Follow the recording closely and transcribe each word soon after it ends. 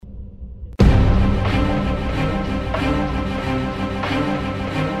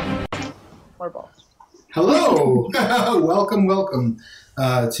We're both. Hello. welcome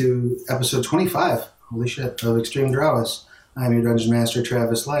to episode 25, holy shit, of Extreme Drowis. I'm your Dungeon Master,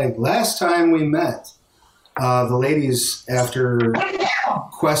 Travis Legg. Last time we met, the ladies, after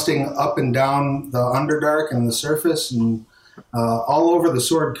questing up and down the Underdark and the surface and all over the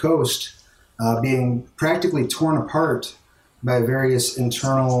Sword Coast, being practically torn apart by various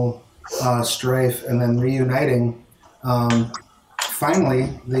internal strife and then reuniting, finally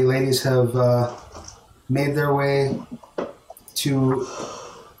the ladies have made their way to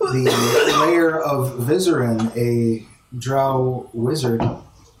the lair of Vizerin, a drow wizard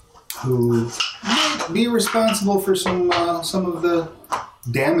who might be responsible for some of the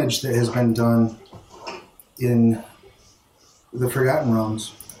damage that has been done in the Forgotten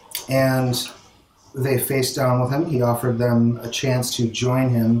Realms. And they faced down with him. He offered them a chance to join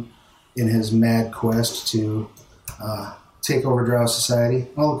him in his mad quest to take over Drow society.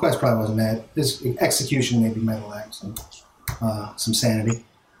 Well, the quest probably wasn't mad. His execution maybe might have lacked some sanity.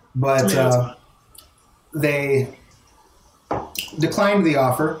 But they declined the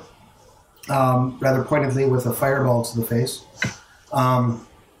offer, rather pointedly with a fireball to the face,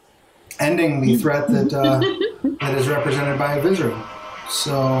 ending the threat that is represented by a Vizerin.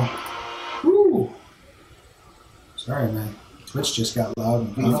 So, sorry, man. Twitch just got loud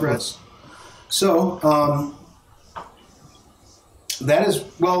and beat threats. So, that is,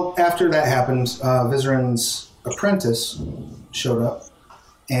 well, after that happened, Vizerin's apprentice showed up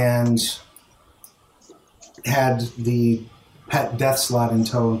and had the pet Deathslot in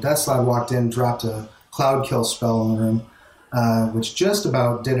tow. Deathslot walked in, dropped a cloud kill spell in the room, which just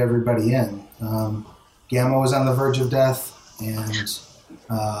about did everybody in. Gamma was on the verge of death, and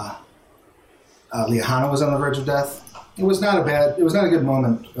Liahana was on the verge of death. It was not a good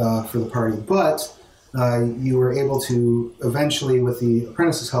moment for the party, but you were able to eventually, with the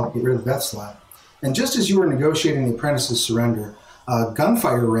apprentice's help, get rid of Deathslot. And just as you were negotiating the apprentice's surrender,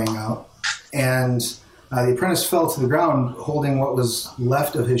 gunfire rang out, and the apprentice fell to the ground holding what was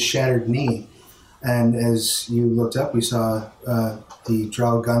left of his shattered knee. And as you looked up, you saw the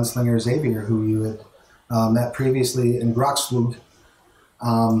drow gunslinger Xavier, who you had met previously in Groxflug.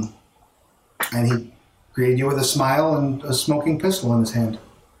 And he greeted you with a smile and a smoking pistol in his hand.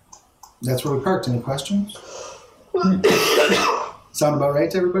 That's where we parked. Any questions? Sound about right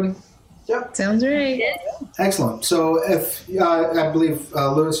to everybody? Yep. Sounds right. Excellent. So if I believe,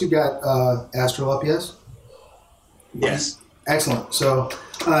 Lewis, you got Astral up, yes? Yes. Excellent. So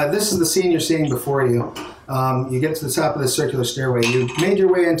this is the scene you're seeing before you. You get to the top of the circular stairway. You made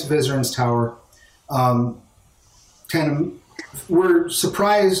your way into Vizerin's tower. We're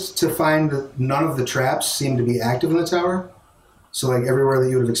surprised to find that none of the traps seem to be active in the tower. So like everywhere that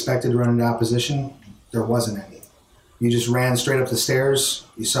you would have expected to run into opposition, there wasn't any. You just ran straight up the stairs.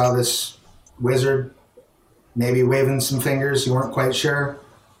 You saw this wizard maybe waving some fingers. You weren't quite sure.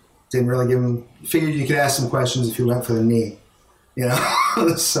 Didn't really give him... Figured you could ask some questions if you went for the knee. You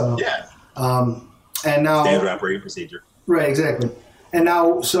know? So... Yeah. And now... Standard operating procedure. Right, exactly. And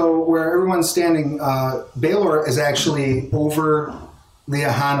now, so where everyone's standing, Baylor is actually over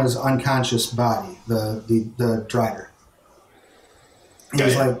Liahana's unconscious body, the Drider.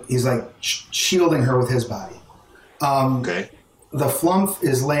 He's like shielding her with his body. Okay. The Flump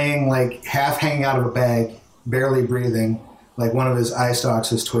is laying like half hanging out of a bag, barely breathing. Like one of his eye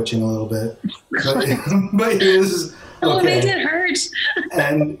stalks is twitching a little bit, but he is okay. Oh, they did hurt.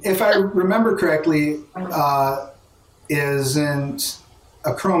 And if I remember correctly, isn't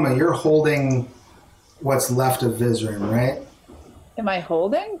Akroma, you're holding what's left of Vizerin, right? Am I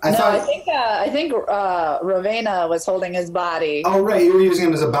holding? I think Rowena was holding his body. Oh, right. You were using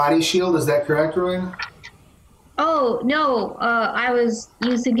him as a body shield. Is that correct, Rowena? Oh, no. I was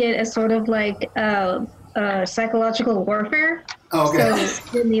using it as sort of like psychological warfare. Oh, okay.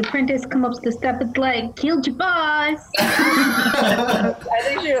 So when the apprentice comes up the step, it's like, killed your boss. I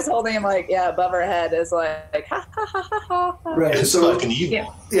think she was holding him like, above her head is like, ha, ha, ha, ha, ha. Right. So, fucking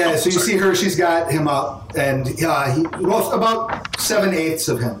evil. Yeah, so you see her, she's got him up, and he about 7/8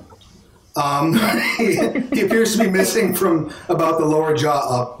 of him. He appears to be missing from about the lower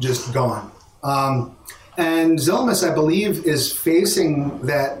jaw up, just gone. And Zelmus, I believe, is facing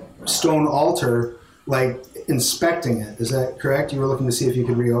that stone altar, like inspecting it. Is that correct? You were looking to see if you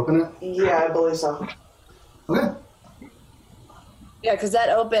could reopen it? Yeah, I believe so. Okay. Yeah, because that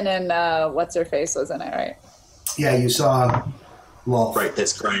open and what's her face was in it, right? Yeah, you saw Lolth. Right,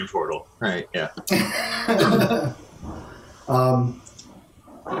 that's crime portal. Right, yeah.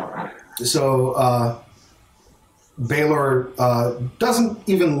 So Baylor doesn't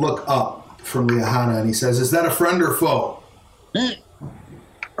even look up from Liahana, and he says, "Is that a friend or foe?"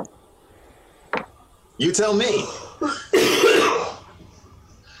 You tell me.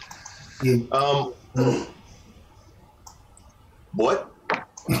 What?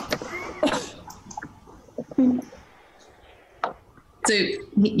 So,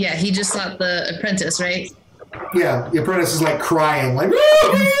 yeah, he just thought the apprentice, right? Yeah, the apprentice is like crying, like.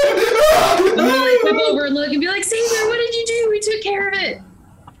 I'm gonna like flip over and look and be like, Caesar, what did you do? We took care of it.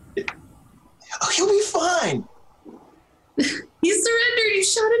 Oh, he'll be fine. He surrendered. You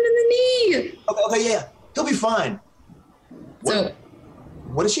shot him in the knee. Okay, yeah, he'll be fine. So,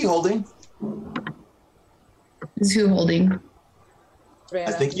 what is she holding? is who holding?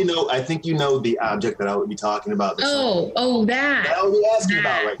 I think you know the object that I would be talking about. That. That I would be asking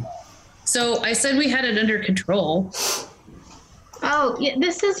about right now. So I said we had it under control. Oh, yeah,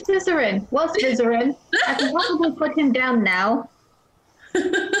 this is Vizerin. What's Vizerin? I can probably put him down now.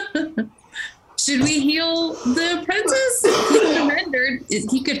 Should we heal the apprentice? He surrendered.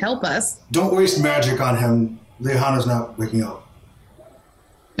 He could help us. Don't waste magic on him. Liahana's not waking up.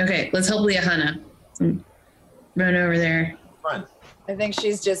 Okay, let's help Liahana. Run over there. Fine. I think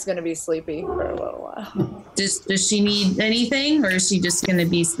she's just going to be sleepy for a little while. Does she need anything, or is she just going to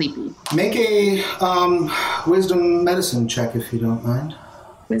be sleepy? Make a wisdom medicine check if you don't mind.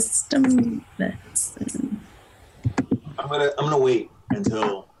 Wisdom medicine. I'm gonna wait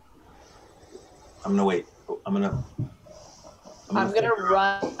until. I'm gonna wait. I'm gonna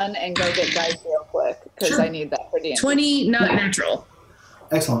run and go get dice real quick because Sure. I need that for D&D. 20, not natural.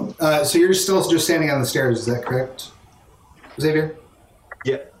 Excellent. So you're still just standing on the stairs, is that correct, Xavier?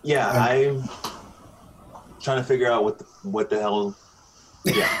 Yeah. I'm trying to figure out what the hell.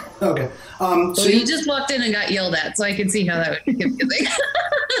 Yeah. Okay. Well, So you just walked in and got yelled at, so I can see how that would be confusing.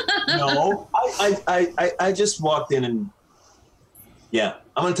 No, I just walked in and. Yeah,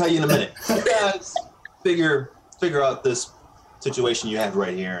 I'm gonna tell you in a minute. You guys figure out this situation you have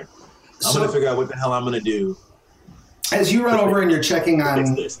right here. And I'm gonna figure out what the hell I'm gonna do. As you run over and you're checking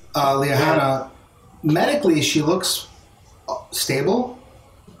on Fix this. Liahana, medically she looks stable,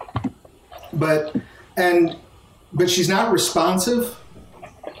 but she's not responsive.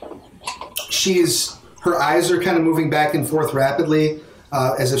 Her eyes are kind of moving back and forth rapidly,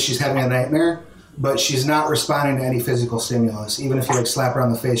 as if she's having a nightmare. But she's not responding to any physical stimulus. Even if you like slap her on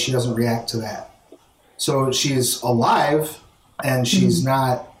the face, she doesn't react to that. So she's alive, and she's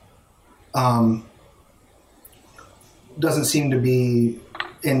not. Doesn't seem to be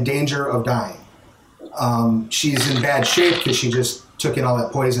in danger of dying. She's in bad shape because she just took in all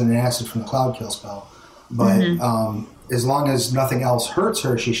that poison and acid from the Cloud Kill spell. But as long as nothing else hurts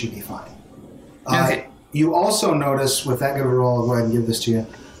her, she should be fine. Okay. You also notice, with that good of a roll, I'll go ahead and give this to you.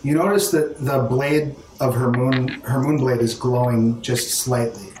 You notice that the blade of her moon blade is glowing just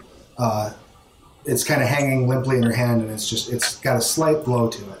slightly. It's kind of hanging limply in her hand, and it's got a slight glow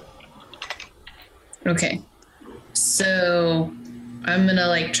to it. Okay. So I'm going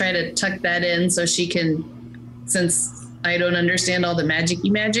to try to tuck that in so she can, since I don't understand all the magic-y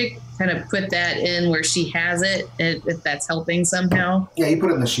magic, kind of put that in where she has it, if that's helping somehow. Yeah, you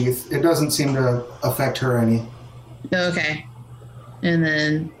put it in the sheath. It doesn't seem to affect her any. Okay. And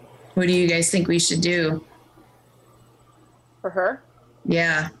then, what do you guys think we should do? For her?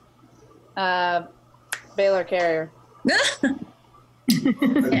 Yeah. Baylor Carrier. Do you think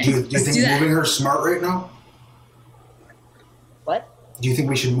do that. moving her smart right now? What? Do you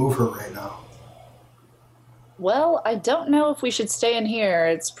think we should move her right now? Well, I don't know if we should stay in here.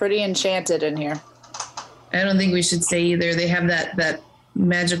 It's pretty enchanted in here. I don't think we should stay either. They have that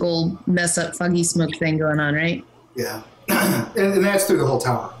magical mess up funky smoke thing going on, right? Yeah. and that's through the whole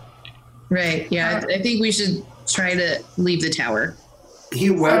tower. Right. Yeah. I think we should try to leave the tower. He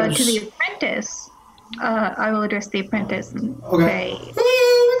webs... To the apprentice. I will address the apprentice. Okay.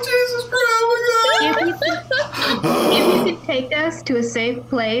 Oh, Jesus Christ, oh my God. If you could take us to a safe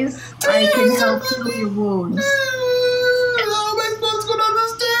place, I can help heal your wounds. How am I supposed to go down the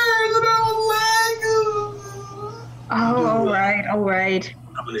stairs? I don't like. Oh, all right.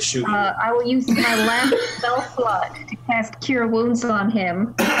 I'm gonna shoot you. I will use my last spell slot to cast Cure Wounds on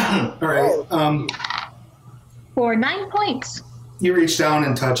him. All right. For 9 points. You reach down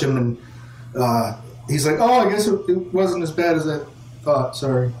and touch him, and he's like, "Oh, I guess it wasn't as bad as I thought.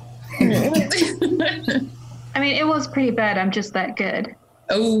 Sorry." I mean, it was pretty bad. I'm just that good.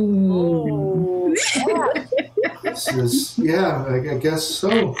 Oh. Yeah, I guess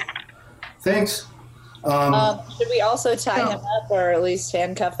so. Thanks. Should we also tie him up or at least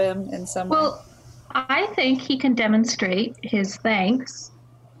handcuff him in some way? Well, I think he can demonstrate his thanks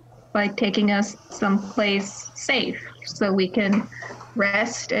by taking us someplace safe so we can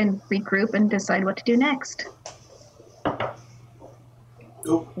rest and regroup and decide what to do next.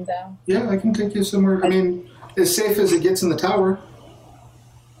 Oh, down yeah, I can take you somewhere. I mean, as safe as it gets in the tower.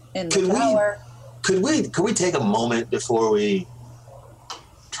 in the Could we- tower. Could we take a moment before we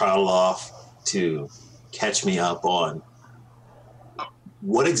trottle off to catch me up on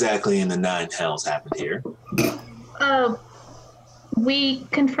what exactly in the nine hells happened here? We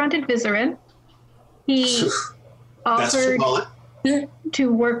confronted Vizerin. He That's what you offered call it.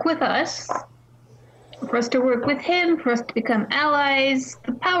 to work with us, for us to work with him, for us to become allies.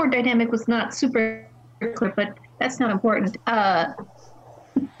 The power dynamic was not super clear, but that's not important.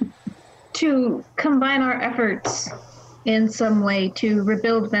 To combine our efforts in some way to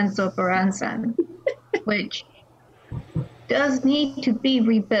rebuild Menzoberranzan, which does need to be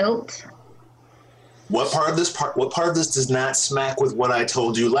rebuilt. What part of this does not smack with what I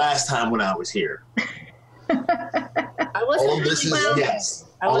told you last time when I was here? I wasn't All of this is really yes.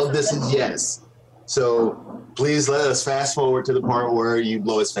 I All of wasn't this is listening. yes. So please let us fast forward to the part where you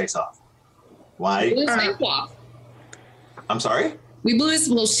blow his face off. Why? Blew his face off. I'm sorry? She blew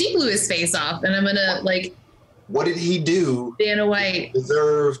his face off, and I'm gonna like What did he do Dana White.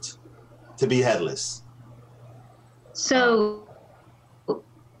 deserved to be headless? So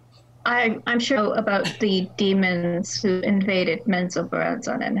I'm sure about the demons who invaded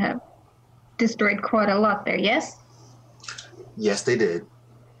Menzoberranzan and have destroyed quite a lot there, yes? Yes, they did.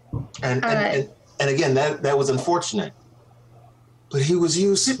 And Uh, and again, that was unfortunate. But he was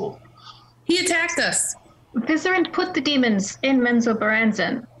useful. He attacked us. Vizerin put the demons in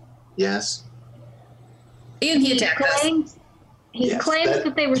Menzoberranzan. Yes. And he attacked us. Yes, claims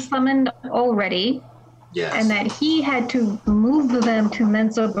that they were summoned already, Yes. and that he had to move them to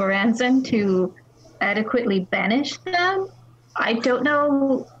Menzoberranzan to adequately banish them. I don't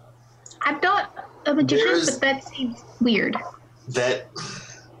know. I'm not a magician, There's- but that seems weird.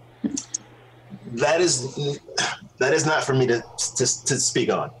 that is not for me to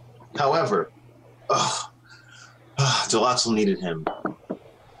speak on. However, Jalaxel needed him.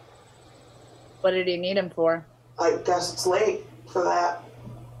 What did he need him for? I guess it's late for that.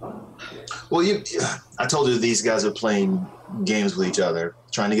 Well, I told you these guys are playing games with each other,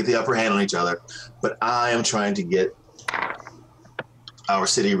 trying to get the upper hand on each other, but I am trying to get our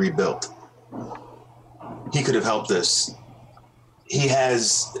city rebuilt. He could have helped us. He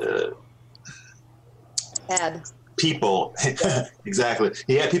has Had. people, exactly.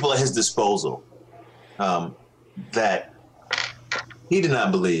 He had people at his disposal that he did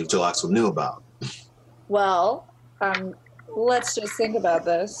not believe Jalaxel knew about. Well, let's just think about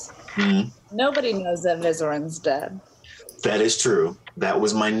this. Mhm. Nobody knows that Vizerin's dead. That is true. That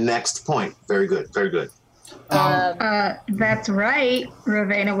was my next point. Very good. Very good. That's right,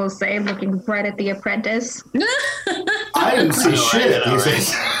 Ravenna will say, looking right at the apprentice. I didn't see I know, shit. I know, He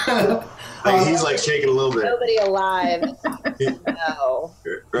says. He's like shaking a little bit. Nobody alive. No.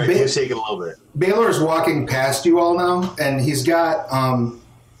 Right, he's shaking a little bit. Baylor's walking past you all now, and he's got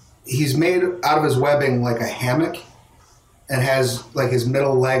he's made out of his webbing like a hammock, and has like his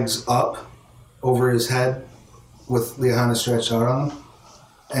middle legs up over his head with Liahana stretched out on him.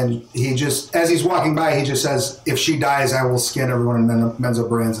 And he just, as he's walking by, he just says, "If she dies, I will skin everyone in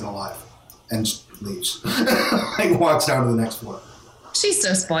Menzoberranzan alive," and just leaves. Like walks down to the next floor. She's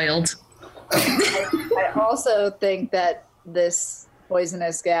so spoiled. I also think that this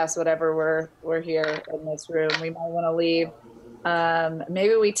poisonous gas, whatever we're here in this room, we might want to leave.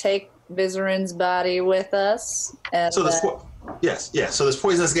 Maybe we take Vizerin's body with us. And So so there's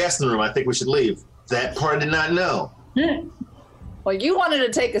poisonous gas in the room. I think we should leave. That part I did not know. well, you wanted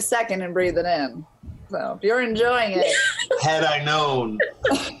to take a second and breathe it in. So if you're enjoying it, Had I known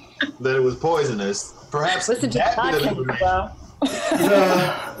that it was poisonous, perhaps listen to the that would have podcast, been- bro.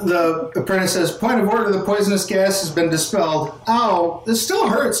 The apprentice says, "Point of order, the poisonous gas has been dispelled. Ow, this still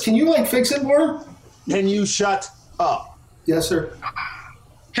hurts. Can you, fix it more?" Can you shut up? Yes, sir.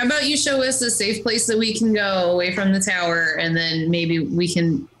 How about you show us a safe place that we can go away from the tower, and then maybe we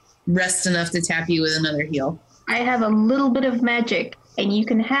can rest enough to tap you with another heal. I have a little bit of magic, and you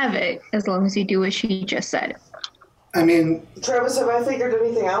can have it as long as you do what she just said. I mean, Travis, have I figured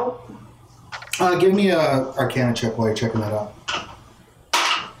anything out? give me a Arcana check while you're checking that out.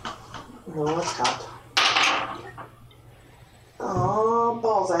 No, it's not. Oh,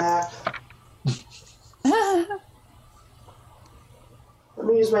 Balzac. Let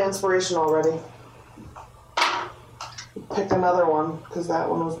me use my inspiration already. Pick another one, because that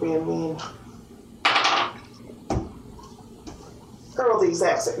one was being mean. Or the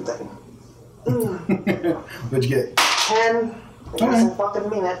exact same thing. What'd you get? 10. I guess I fucking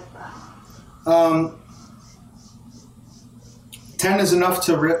mean it. 10 is enough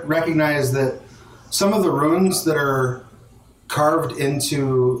to recognize that some of the runes that are carved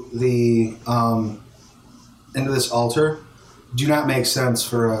into the into this altar do not make sense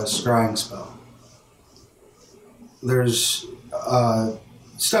for a scrying spell. There's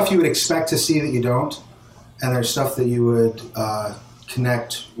stuff you would expect to see that you don't, and there's stuff that you would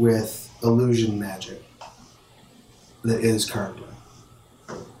connect with illusion magic that is carved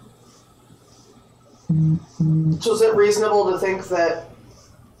in. So is it reasonable to think that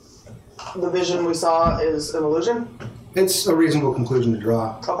the vision we saw is an illusion? It's a reasonable conclusion to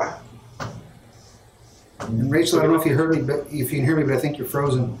draw. Okay. And Rachel, I don't know if you heard me, but if you can hear me, but I think you're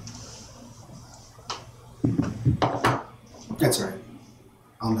frozen. That's all right.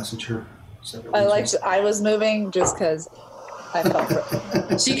 I'll message her. I was moving just because I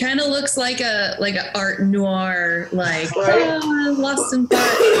felt She kind of looks like a art noir, like Right. lost in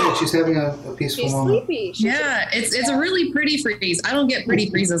thought. She's having a peaceful She's moment. sleepy. Yeah, it's a really pretty freeze. I don't get pretty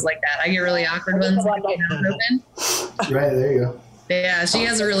freezes like that. I get really awkward ones. Like, open. Right, there you go. Yeah, she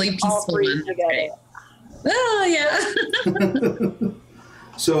has a really all peaceful three one. together. Oh yeah.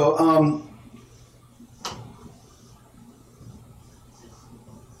 So,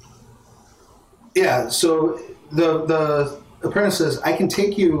 yeah, so the apprentice says, I can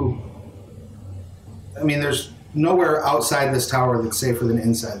take you. I mean, there's nowhere outside this tower that's safer than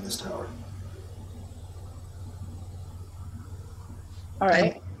inside this tower. All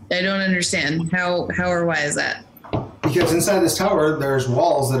right. I don't understand how or why is that? Because inside this tower, there's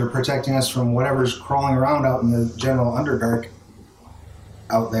walls that are protecting us from whatever's crawling around out in the general Underdark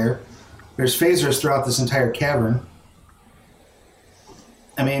out there. There's phasers throughout this entire cavern.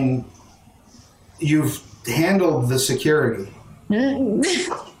 I mean, you've handled the security,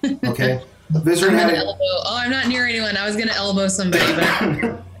 okay? Vizarin had I'm not near anyone. I was going to elbow somebody,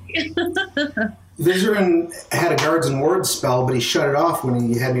 but Vizarin had a guards and wards spell, but he shut it off when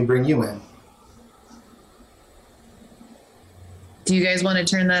he had me bring you in. do you guys want to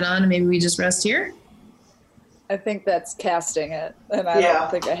turn that on and maybe we just rest here? I think that's casting it, and I Yeah.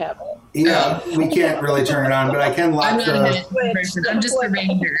 don't think I have it. Yeah, we can't really turn it on, but I can I'm lock not a the... minute person. I'm just a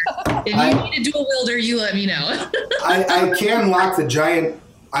ranger. If you need a dual wielder, you let me know. I can lock the giant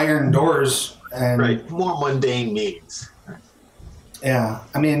iron doors and... Right. More mundane needs. Yeah,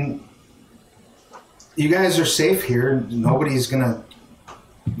 I mean, you guys are safe here. Nobody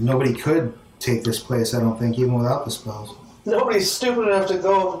could take this place, I don't think, even without the spells. Nobody's stupid enough to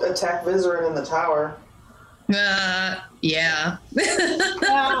go attack Vizarin in the tower. Yeah.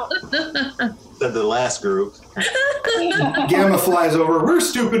 Said the last group. Gamma flies over. We're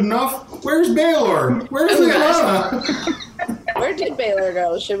stupid enough. Where's Baylor? Where's Liana? Where did Baylor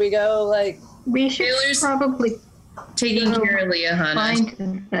go? Should we go, like... We should Taylor's probably Taking care of Liahana. find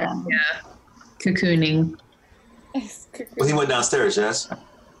them. Yeah. Cocooning. Well, he went downstairs, yes?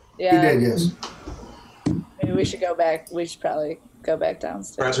 Yeah, He did, yes. maybe we should go back. We should probably go back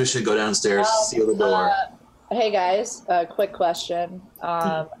downstairs. Perhaps we should go downstairs, seal the door. Hey guys, quick question.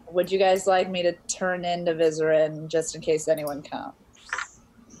 Would you guys like me to turn into Vizarin just in case anyone comes?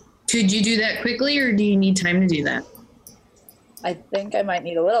 Could you do that quickly or do you need time to do that? I think I might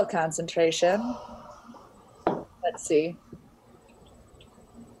need a little concentration. Let's see.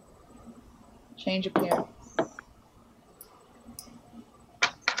 Change appearance.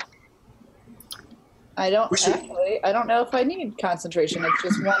 I don't know if I need concentration. It's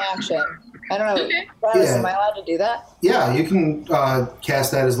just one action. I don't know. Okay. Travis, Yeah. am I allowed to do that? Yeah, you can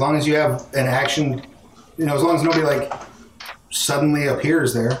cast that as long as you have an action, as long as nobody, like, suddenly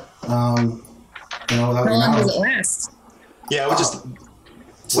appears there, without How your long does it knowledge. last? Yeah, we'll just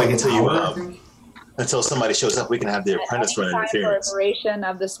It's like wait an until you hour, I think. until somebody shows up. We can have the apprentice At run any time for a interference. duration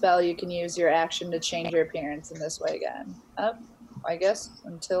of the spell, you can use your action to change your appearance in this way again. I guess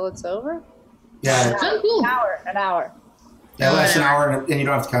until it's over. Yeah, Oh, cool. An hour. that lasts an hour, and you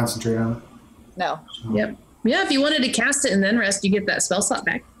don't have to concentrate on it. No. So. Yep. Yeah, if you wanted to cast it and then rest, you get that spell slot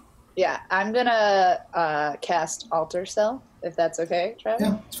back. Yeah, I'm gonna cast Alter Cell, if that's okay, Travis.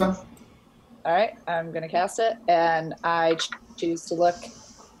 Yeah, it's fine. All right, I'm gonna cast it, and I choose to look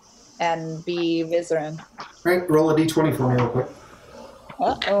and be Vizarin. Right, roll a d20 for me real quick.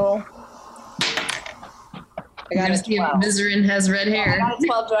 Uh-oh. I got a Just give 12. Vizarin has red I hair. got a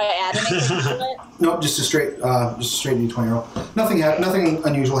 12. Do I add anything to it? Nope, just a straight d20 roll. Nothing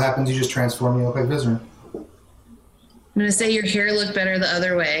unusual happens. You just transform. You look like Vizarin. I'm going to say your hair looked better the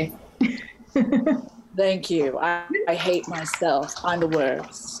other way. Thank you. I hate myself. I'm the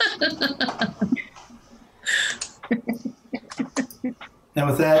worst. And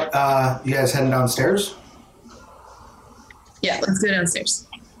with that, you guys heading downstairs. Yeah, let's go downstairs.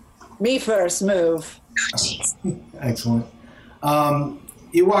 Me first, move. Oh, jeez. Excellent.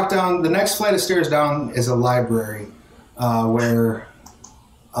 You walk down. The next flight of stairs down is a library. where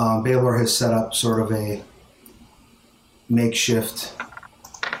Baylor has set up sort of a makeshift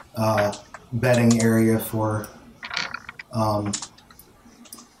bedding area for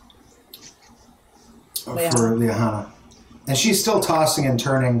Liahana. And she's still tossing and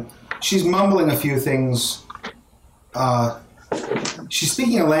turning. She's mumbling a few things. She's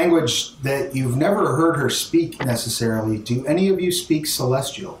speaking a language that you've never heard her speak necessarily. Do any of you speak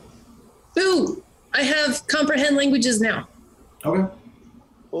Celestial? Ooh, I have comprehend languages now. Okay.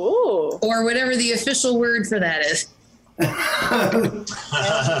 Ooh. Or whatever the official word for that is. I'm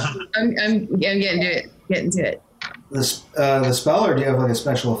getting to it. The spell, or do you have like a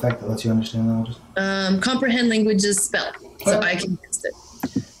special effect that lets you understand languages? Comprehend languages spell, so I can cast it.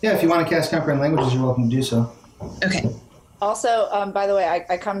 Yeah, if you want to cast comprehend languages, you're welcome to do so. Okay. Also, by the way,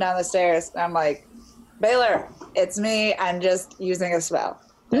 I come down the stairs and I'm like, Baylor, it's me. I'm just using a spell.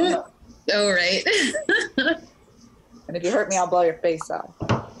 Oh, right. And if you hurt me, I'll blow your face off.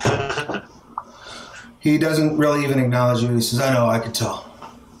 He doesn't really even acknowledge you. He says, I know, I could tell.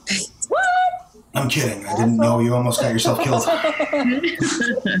 What? I'm kidding. I didn't know you almost got yourself killed.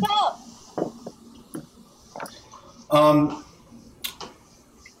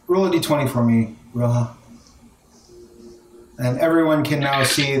 Roll a d20 for me, Roha. And everyone can now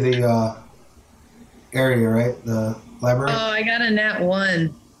see the area, right? The library? Oh, I got a nat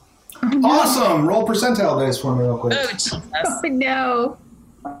 1. Awesome! Roll percentile dice for me real quick. Oh, Jesus. Oh, no.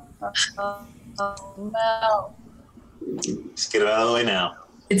 Oh, no. Just get it out of the way now.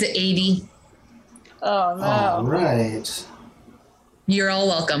 It's an 80. Oh, no. All right. You're all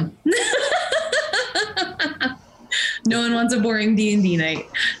welcome. No one wants a boring D&D night.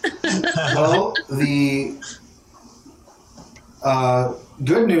 Well, the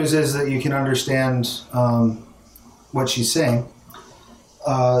good news is that you can understand what she's saying.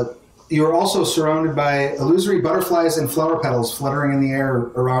 You're also surrounded by illusory butterflies and flower petals fluttering in the air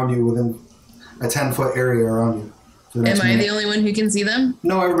around you within a 10-foot area around you. Am I the only one who can see them?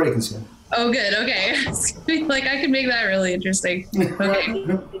 No, everybody can see them. Oh, good. Okay. Like, I could make that really interesting. Okay.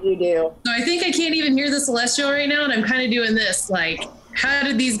 What did you do? So I think I can't even hear the Celestial right now, and I'm kind of doing this, like, how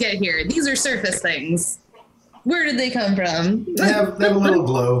did these get here? These are surface things. Where did they come from? They have a little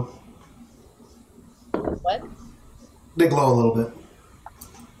glow. What? They glow a little bit.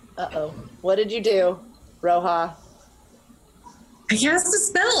 Uh-oh. What did you do, Roha? I cast a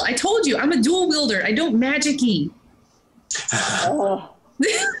spell. I told you, I'm a dual wielder. I don't magic-y. Oh.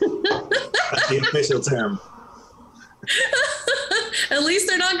 That's the official term. At least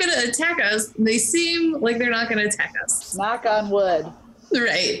they're not going to attack us. They seem like they're not going to attack us. Knock on wood.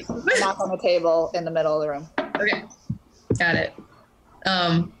 Right. Knock on the table in the middle of the room. Okay. Got it.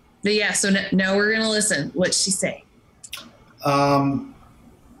 But yeah, so now we're going to listen. What's she say?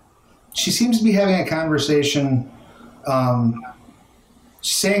 She seems to be having a conversation.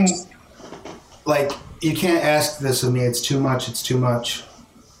 She's saying, like, you can't ask this of me. It's too much. It's too much.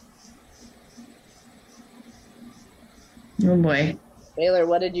 Oh, boy. Baylor,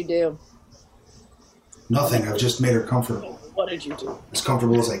 what did you do? Nothing. I've just made her comfortable. What did you do? As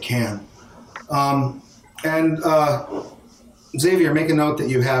comfortable as I can. And Xavier, make a note that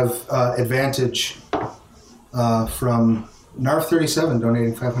you have advantage from Narf 37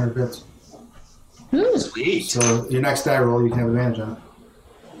 donating 500 bits. Ooh. Sweet. So your next die roll, you can have advantage on it.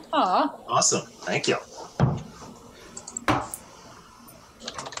 Aw. Awesome. Thank you.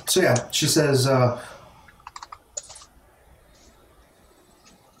 So yeah, she says,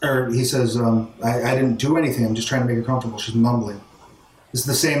 or he says, I didn't do anything. I'm just trying to make her comfortable. She's mumbling. It's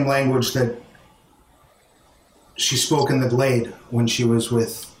the same language that she spoke in the glade when she was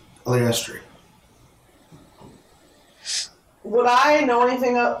with Eliestri. Would I know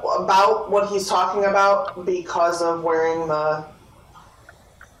anything about what he's talking about because of wearing the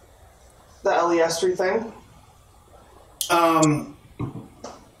Eliestri thing?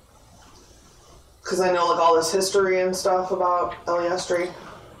 Because I know like all this history and stuff about Eliestri.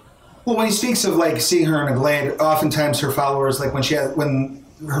 Well, when he speaks of like seeing her in a glade, oftentimes her followers, like when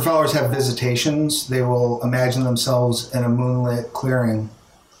her followers have visitations, they will imagine themselves in a moonlit clearing,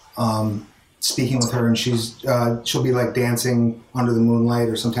 speaking with her, and she'll be like dancing under the moonlight,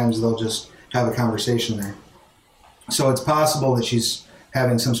 or sometimes they'll just have a conversation there. So it's possible that she's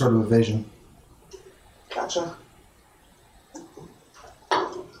having some sort of a vision. Gotcha.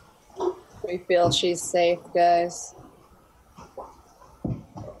 We feel she's safe, guys.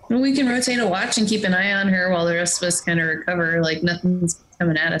 Well, we can rotate a watch and keep an eye on her while the rest of us kind of recover. Like, nothing's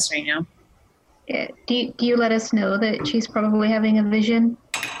coming at us right now. Do you let us know that she's probably having a vision?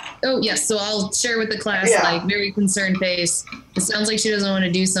 Oh, yes. So I'll share with the class, Yeah. like, very concerned face. It sounds like she doesn't want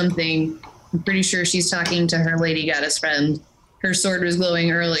to do something. I'm pretty sure she's talking to her lady goddess friend. Her sword was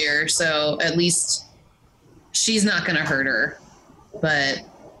glowing earlier, so at least she's not going to hurt her. But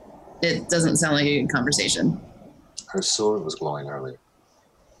it doesn't sound like a good conversation. Her sword was glowing earlier.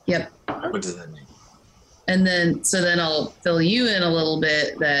 Yep. What does that mean? And then I'll fill you in a little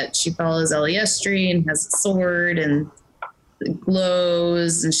bit that she follows Eliestri and has a sword and it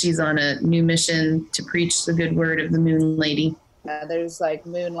glows, and she's on a new mission to preach the good word of the Moon Lady. There's like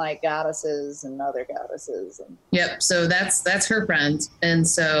moonlight goddesses and other goddesses. And Yep. So that's her friend, and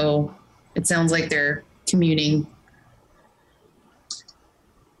so it sounds like they're communing.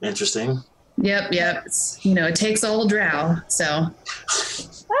 Interesting. Yep. It's, it takes all drow. So.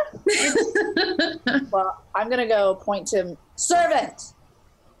 well, I'm gonna go point to servant.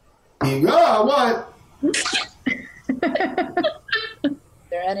 Yeah, what? Is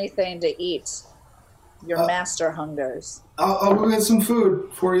there anything to eat? Your master hungers. I'll go get some food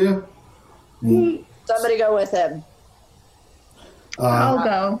for you. Somebody go with him. I'll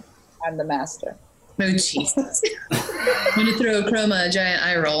go. I'm the master. Oh, Jesus. I'm going to throw Chroma a giant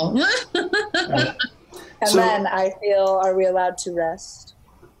eye roll. And then I feel, are we allowed to rest?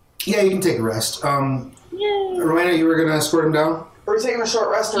 Yeah, you can take a rest. Rowena, you were going to escort him down? Are we taking a short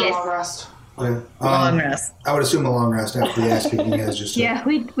rest or Yes. a long rest? Okay. Long rest. I would assume a long rest after the ass kicking you guys just took. Yeah,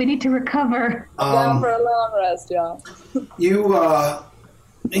 we need to recover. Down for a long rest, y'all.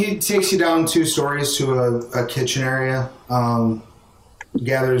 He takes you down 2 stories to a kitchen area.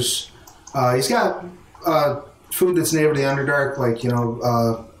 Gathers. He's got food that's native to the Underdark, like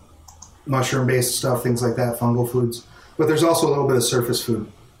mushroom-based stuff, things like that, fungal foods. But there's also a little bit of surface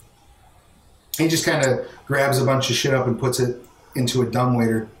food. He just kind of grabs a bunch of shit up and puts it into a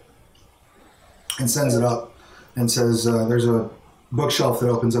dumbwaiter and sends it up and says, "There's a bookshelf that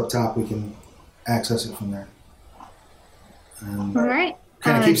opens up top. We can access it from there." And All right.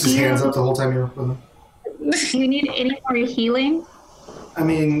 kind of keeps his do you- hands up the whole time you're with him. Do you need any more healing? I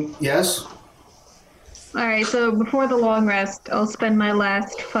mean, yes. All right, so before the long rest, I'll spend my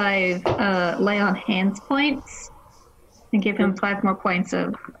last 5 lay on hands points and give him 5 more points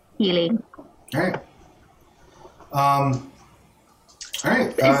of healing. All right. All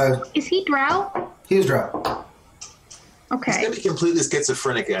right. Is he drow? He is drow. He's Okay. gonna be completely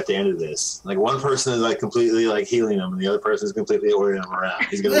schizophrenic at the end of this. Like one person is like completely like healing him, and the other person is completely ordering him around.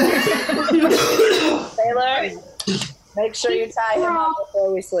 He's gonna. Taylor, make sure you tie him up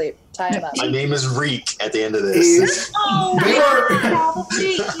before we sleep. Tie him up. My name is Reek. At the end of this, They were-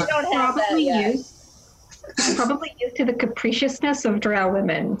 Probably, You don't have that yet. Probably used to the capriciousness of drow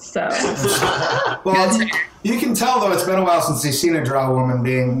women, so. well, you can tell though it's been a while since you've seen a drow woman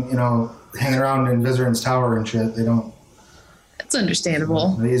being, hanging around in Vizarin's tower and shit. They don't. That's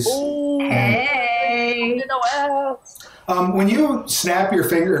understandable. These. Hey! You know what? When you snap your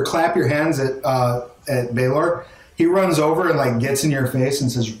finger or clap your hands at Baylor, he runs over and like gets in your face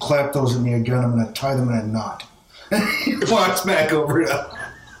and says, "You clap those at me again, I'm gonna tie them in a knot." He walks back over to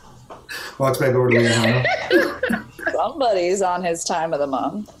Leahana. Somebody's on his time of the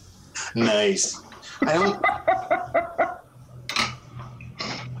month. nice. I don't.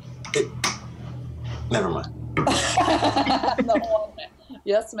 Never mind.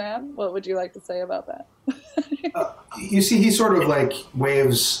 Yes, ma'am. What would you like to say about that? You see, he sort of like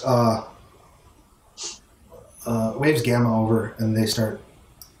waves Gamma over, and they start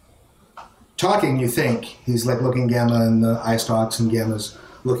talking. You think he's like looking Gamma in the eye stalks, and Gamma's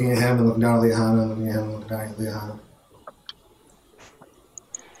looking at him and looking down at Leahana, and looking at him and looking down at Leahana.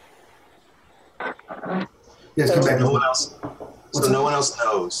 You guys come back. No one else. So no one else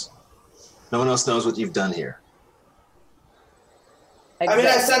knows. No one else knows what you've done here. I mean,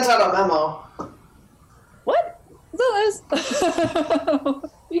 I sent out a memo. What? Is that this?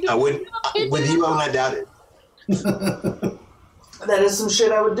 I would. With you, I would not doubt it. That is some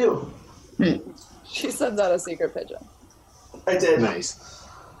shit I would do. She sends out a secret pigeon. I did. Nice.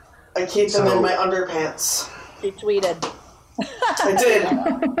 I keep them So- in my underpants. She tweeted. I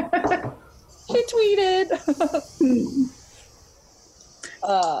did. She tweeted.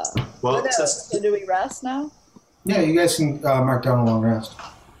 Well, so do we rest now? Yeah, you guys can mark down a long rest.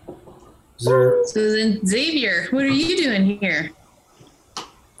 Is there? So then, Xavier, what are you doing here?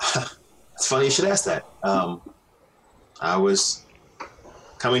 it's funny you should ask that. I was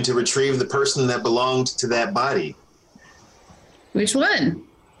coming to retrieve the person that belonged to that body. Which one?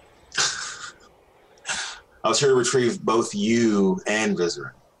 I was here to retrieve both you and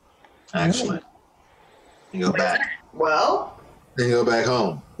Vizarin. Actually, you go back. Well, Then you go back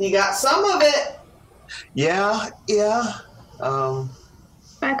home. you got some of it. Yeah.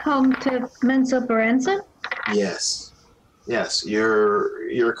 Back home to Mensa Baranza? Yes. Your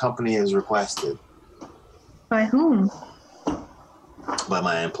your company is requested By whom? by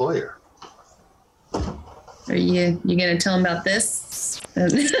my employer. Are you gonna tell him about this?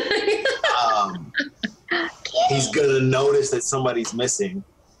 He's gonna notice that somebody's missing.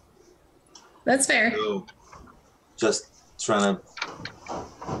 That's fair. So just trying to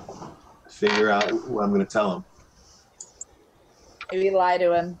figure out what I'm gonna tell him. Maybe lie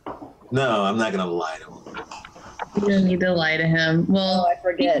to him. No, I'm not gonna lie to him. You don't need to lie to him. Oh, Well, I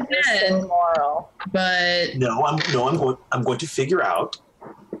forget. you It's so can, moral. but No, I'm going to figure out.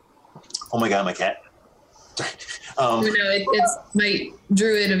 Oh my god, my cat. it's my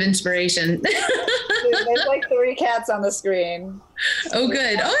druid of inspiration. Dude, there's like 3 cats on the screen. Oh,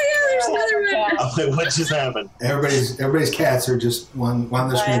 good. Oh, yeah, there's another one. I'm like, what just happened? Everybody's cats are just one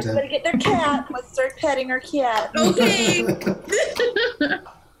their screen I'm gonna time. get their cat. Let's start petting our cat. Okay.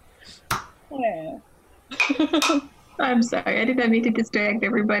 Yeah. I'm sorry, I did not mean to distract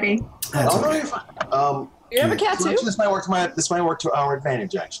everybody. That's Oh no, okay. you're fine. You have a cat too? This might work to our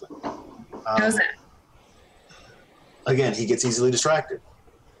advantage, actually. How's that? Again, he gets easily distracted.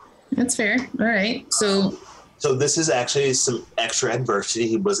 That's fair. All right. So, So this is actually some extra adversity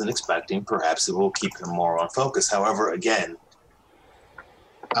he wasn't expecting. Perhaps it will keep him more on focus. However, again,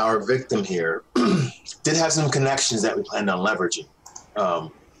 our victim here did have some connections that we planned on leveraging.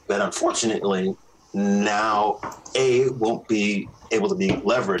 But unfortunately, now A, won't be able to be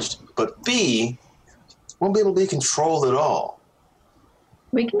leveraged, but B, won't be able to be controlled at all.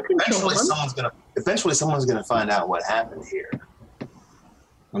 We can control Eventually someone's gonna find out what happened here.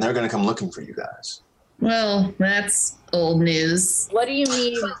 And they're gonna come looking for you guys. well, that's old news. What do you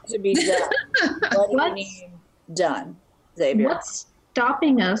need to be done? What do you What's- need done, Xavier? What's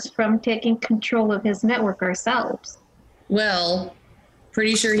stopping us from taking control of his network ourselves? Well,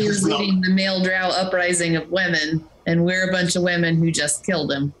 pretty sure he was leading the male drow uprising of women, and we're a bunch of women who just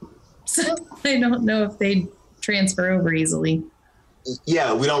killed him. So I don't know if they'd transfer over easily.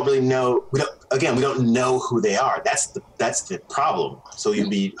 Yeah, we don't really know. We don't know who they are. That's the problem. So you'll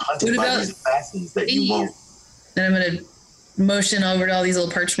be hunted What by about these assassins that you won't. And I'm going to motion over to all these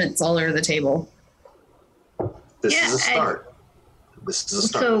little parchments all over the table. This Yeah, is a start. This is a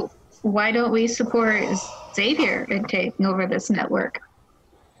start. So why don't we support Xavier in taking over this network?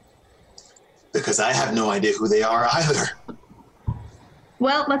 Because I have no idea who they are either.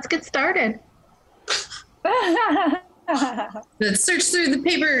 Well, let's get started. Let's search through the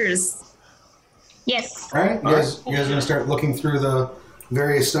papers. Yes. All right, you guys gonna start looking through the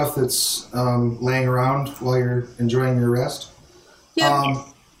various stuff that's laying around while you're enjoying your rest. Yep.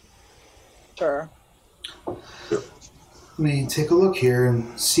 Sure. Let me take a look here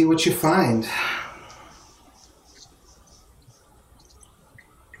and see what you find.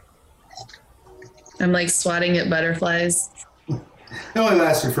 I'm like swatting at butterflies. It only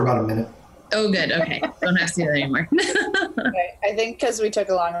lasted for about a minute. Oh, good. Okay. Don't have to do that anymore. Okay. I think because we took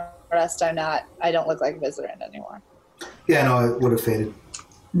a long rest, I don't look like Vizerin anymore. Yeah, no, it would have faded.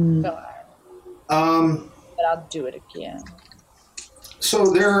 Don't worry. Um, But I'll do it again. so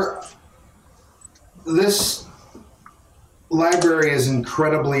this library is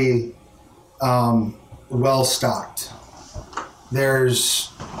incredibly well stocked.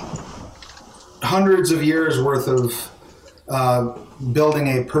 There's hundreds of years worth of building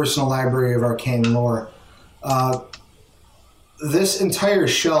a personal library of arcane lore. This entire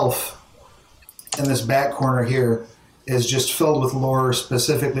shelf in this back corner here is just filled with lore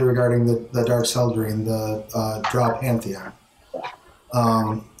specifically regarding the Dark Seldrine, the Drow Pantheon.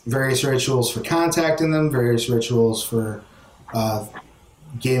 Various rituals for contacting them, various rituals for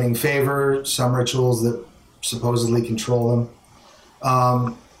gaining favor, some rituals that supposedly control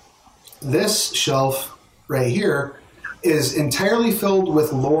them. This shelf right here is entirely filled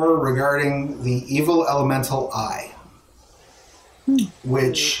with lore regarding the evil elemental eye,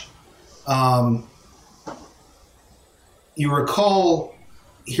 which you recall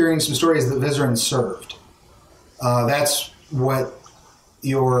hearing some stories that Vizerin served. That's what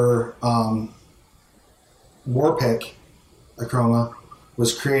your war pick, Akroma,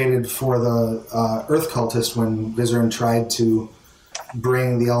 was created for the Earth cultist when Vizerin tried to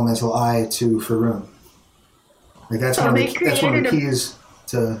bring the elemental eye to Faerun. Like that's one of the keys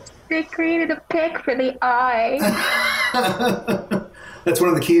to. They created a pick for the eye. That's one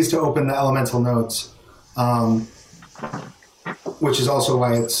of the keys to open the elemental nodes, which is also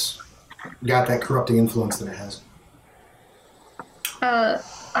why it's got that corrupting influence that it has.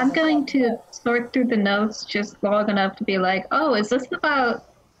 I'm going to sort through the notes just long enough to be like, oh, is this about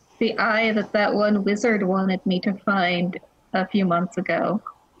the eye that one wizard wanted me to find a few months ago?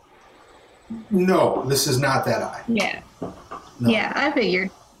 No, this is not that eye. Yeah. No. Yeah, I figured.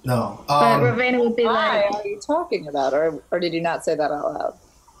 No. But Ravenna would be Why like, are you talking about? Or did you not say that out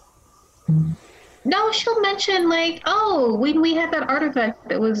loud? no, she'll mention like, oh, we had that artifact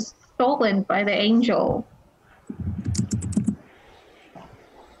that was stolen by the angel.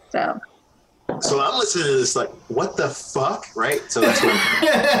 So I'm listening to this like, what the fuck, right? So that's what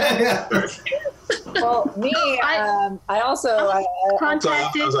Well, me, I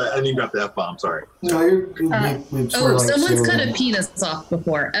contacted. I was like, I need to drop the F-bomb, sorry. No, we sort of like someone's cut zero a in. penis off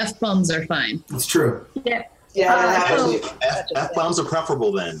before. F-bombs are fine. It's true. Yeah. Yeah, that so- happens. F-bombs are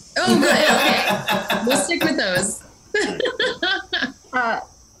preferable then. Oh, good. Okay. We'll stick with those.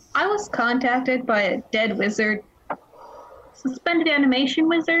 I was contacted by a dead wizard, suspended animation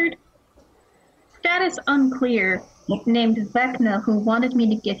wizard, status unclear, named Vecna, who wanted me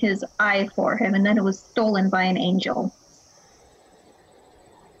to get his eye for him, and then it was stolen by an angel.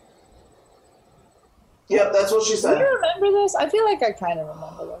 Yep, that's what she Do said. you remember this? I feel like I kind of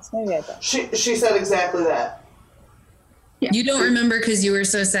remember this. Maybe I don't. She said exactly that. You don't remember because you were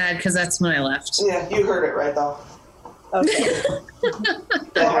so sad because that's when I left. Yeah, you heard it right though. Okay.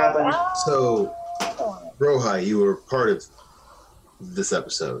 That happened. So, Rohai, you were part of this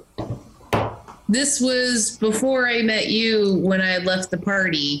episode. This was before I met you when I had left the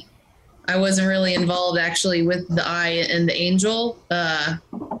party. I wasn't really involved actually with the eye and the angel. I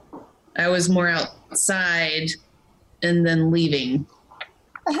was more outside and then leaving.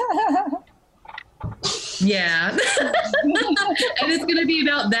 Yeah. And it's going to be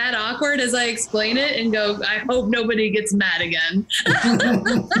about that awkward as I explain it and go, I hope nobody gets mad again.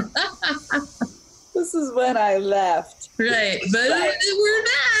 This is when I left. Right. But we're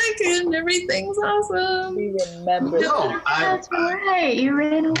back and everything's awesome. We remember. No, That's right, you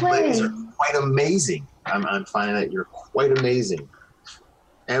ran away. ladies are quite amazing. I'm finding that you're quite amazing.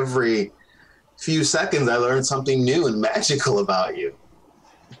 Every few seconds, I learn something new and magical about you.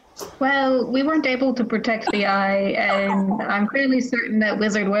 Well, we weren't able to protect the eye, and I'm fairly certain that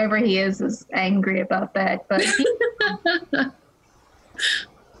Wizard, wherever he is angry about that. But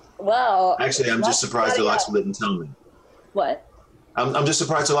Well, Actually, I'm just surprised Alexa didn't tell me. What? I'm just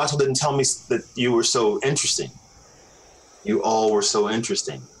surprised Alexa didn't tell me that you were so interesting. You all were so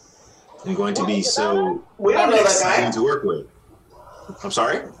interesting. And going to be so We don't know that exciting guy. to work with. I'm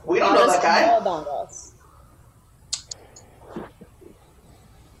sorry? We don't know that guy. Know about us.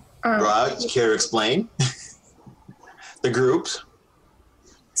 Rod, you care to explain? The groups?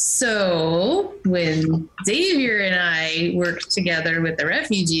 So when Xavier and I worked together with the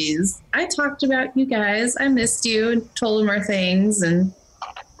refugees, I talked about you guys. I missed you and told them our things and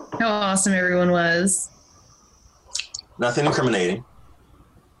how awesome everyone was. Nothing incriminating.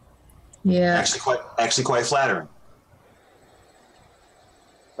 Yeah. Actually quite flattering.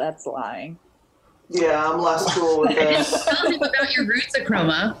 That's lying. Yeah, I'm less cool with I didn't this. tell him about your roots,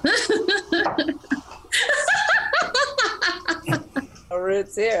 Acroma. No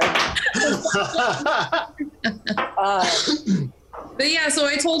roots here. But yeah, so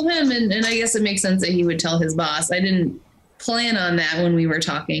I told him, and I guess it makes sense that he would tell his boss. I didn't plan on that when we were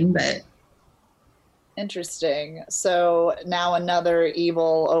talking, but Interesting. So now another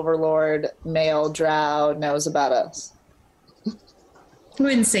evil overlord, male drow, knows about us. I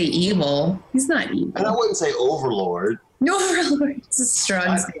wouldn't say evil. He's not evil. And I wouldn't say overlord. No, overlord. It's a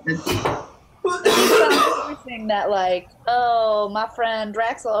strong statement. Everything that like, oh, my friend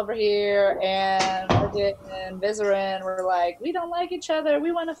Draxel over here and Bridget and Vizerin were like, we don't like each other,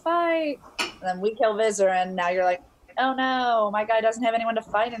 we want to fight. And then we kill Vizerin. Now you're like, oh no, my guy doesn't have anyone to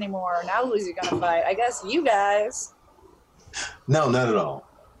fight anymore. Now who's he gonna fight? I guess you guys. No, not at all.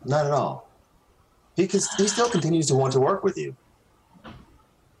 Not at all. He still continues to want to work with you.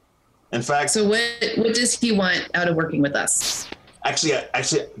 In fact, So what does he want out of working with us? actually,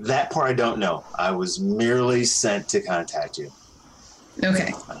 that part I don't know. I was merely sent to contact you.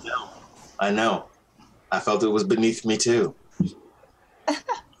 Okay. I know. I felt it was beneath me too.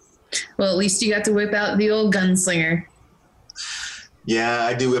 Well, at least you got to whip out the old gunslinger. Yeah,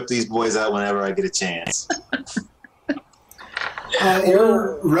 I do whip these boys out whenever I get a chance.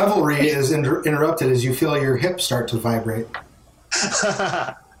 Your revelry is interrupted as you feel your hips start to vibrate.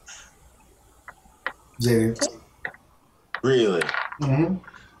 Xavier. Really?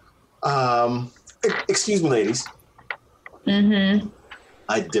 Mm-hmm. Excuse me, ladies. Mm-hmm.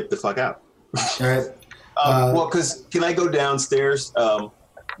 I dipped the fuck out. All right. Well, because can I go downstairs?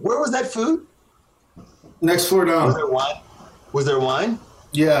 Where was that food? Next floor Was down. there wine? Was there wine?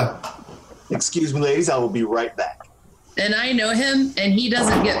 Yeah. Excuse me, ladies. I will be right back. And I know him, and he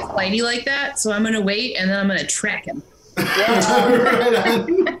doesn't get flighty like that, so I'm going to wait, and then I'm going to track him.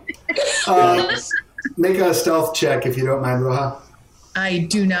 Right on. Make a stealth check if you don't mind, Roja. I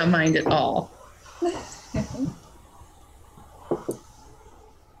do not mind at all.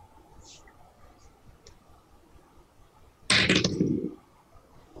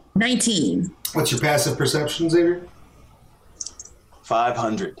 19. What's your passive perception, Xavier?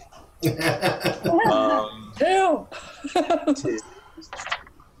 500. Two.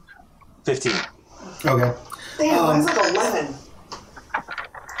 15. Okay. Damn, mine's like 11.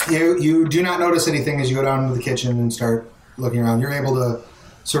 You do not notice anything as you go down into the kitchen and start looking around. You're able to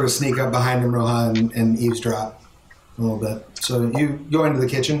sort of sneak up behind him, Roja, and eavesdrop a little bit. So you go into the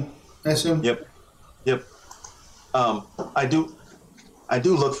kitchen, I assume? Yep. I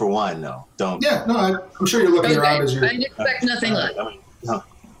do look for wine, though. Don't. Yeah, no, I'm sure you're looking around as you're... I'd expect nothing less. I mean,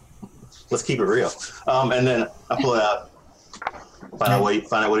 let's keep it real. And then I pull it out. Find out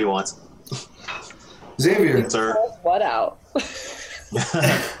what he wants. Xavier. Sir. What out?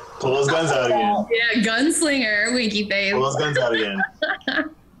 Pull those guns out again. Yeah, gunslinger, winky face. Pull those guns out again.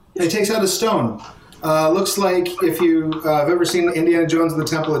 He takes out a stone. Looks like if you have ever seen Indiana Jones and the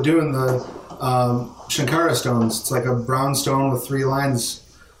Temple of Doom, the Shankara stones. It's like a brown stone with 3 lines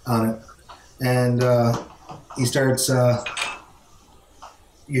on it. And he starts...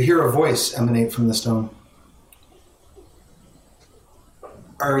 you hear a voice emanate from the stone.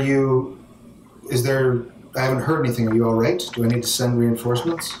 I haven't heard anything. Are you all right? Do I need to send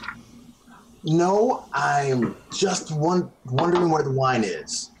reinforcements? No, I'm just wondering where the wine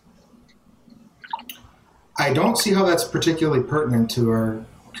is. I don't see how that's particularly pertinent to our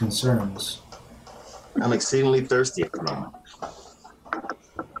concerns. I'm exceedingly thirsty at the moment.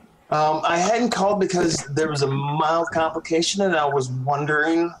 I hadn't called because there was a mild complication, and I was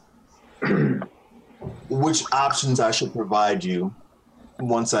wondering which options I should provide you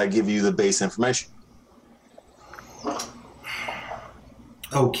once I give you the base information.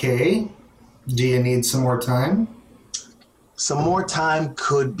 Okay. Do you need some more time? Some more time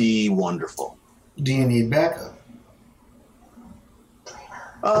could be wonderful. Do you need backup?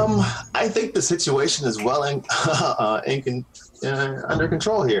 I think the situation is well under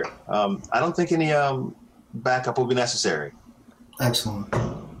control here. I don't think any backup will be necessary. Excellent.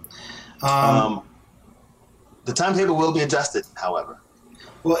 The timetable will be adjusted, however.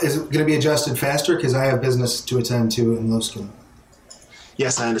 Well, is it going to be adjusted faster? Because I have business to attend to in Loskin.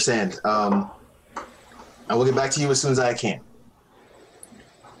 Yes, I understand. I will get back to you as soon as I can.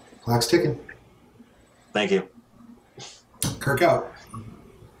 Clock's ticking. Thank you. Kirk out.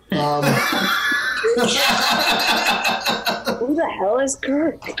 Who the hell is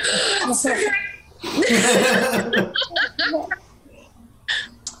Kirk?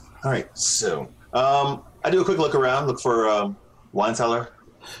 All right, so I do a quick look around, look for wine cellar.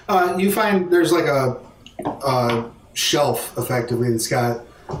 You find there's like a shelf, effectively, that's got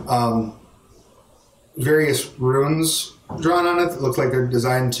various runes drawn on it that look like they're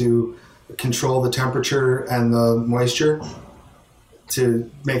designed to control the temperature and the moisture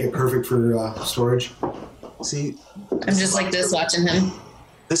to make it perfect for storage. See, I'm just like this watching him.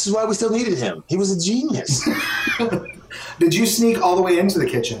 this is why we still needed him. He was a genius. Did you sneak all the way into the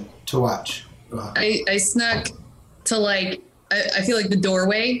kitchen to watch? I snuck to like, I feel like the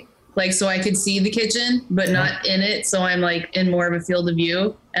doorway, like so I could see the kitchen, but not in it. So I'm like in more of a field of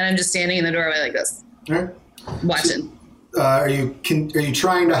view, and I'm just standing in the doorway like this, All right. watching. Are you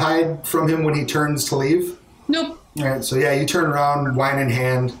trying to hide from him when he turns to leave? Nope. All right. So yeah, you turn around, wine in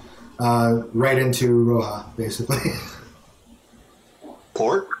hand, right into Roja, basically.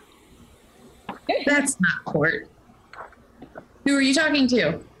 Port? That's not Court. Who are you talking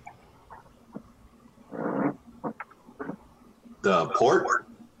to? The port?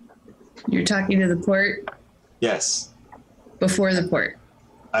 You're talking to the port Yes. before the port.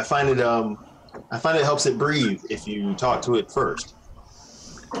 I find it helps it breathe if you talk to it first.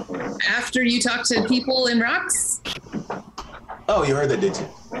 After you talk to people in rocks? Oh, you heard that, did you?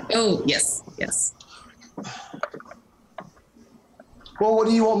 Oh, yes, yes. Well, what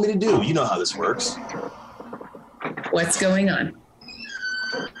do you want me to do? You know how this works. What's going on?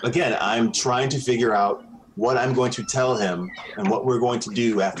 Again, I'm trying to figure out what I'm going to tell him and what we're going to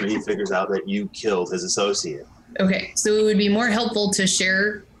do after he figures out that you killed his associate. Okay, so it would be more helpful to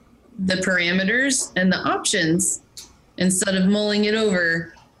share the parameters and the options instead of mulling it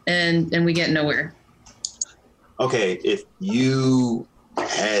over and we get nowhere. Okay, if you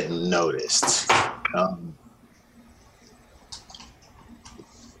hadn't noticed,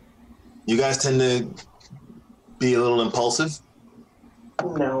 you guys tend to be a little impulsive.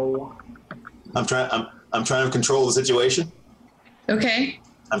 No. I'm trying to control the situation. Okay,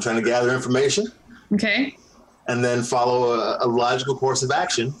 I'm trying to gather information okay. and then follow a logical course of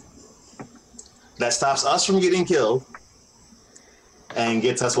action that stops us from getting killed and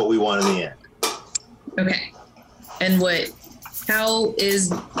gets us what we want in the end. Okay. And how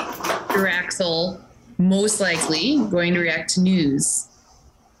is Duraxel most likely going to react to news?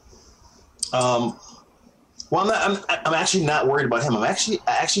 Well, I'm actually not worried about him. I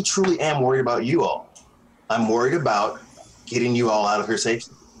actually truly am worried about you all. I'm worried about getting you all out of here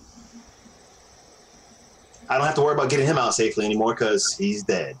safely. I don't have to worry about getting him out safely anymore because he's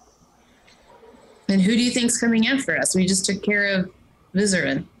dead. And who do you think's coming after us? We just took care of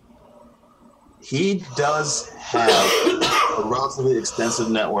Vizerin. He does have a relatively extensive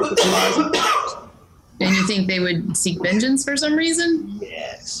network of spies. And you think they would seek vengeance for some reason?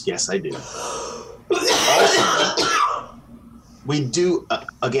 Yes, I do. Also, we do,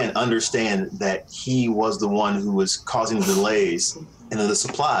 again, understand that he was the one who was causing the delays in the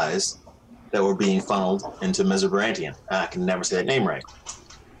supplies that were being funneled into Mezobrantian. I can never say that name right.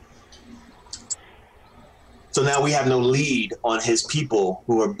 So now we have no lead on his people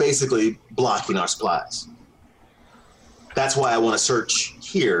who are basically blocking our supplies. That's why I want to search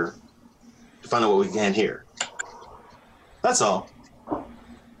here to find out what we can here. That's all.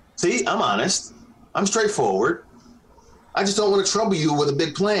 See, I'm honest. I'm straightforward. I just don't want to trouble you with a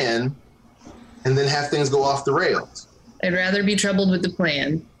big plan and then have things go off the rails. I'd rather be troubled with the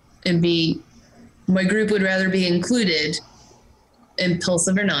plan and my group would rather be included,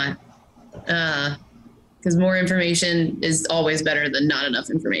 impulsive or not, because more information is always better than not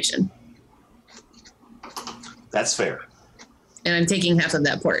enough information. That's fair. And I'm taking half of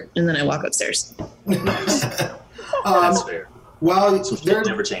that port, and then I walk upstairs. That's fair. While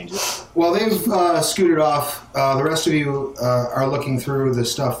never changes. While they've scooted off, the rest of you are looking through the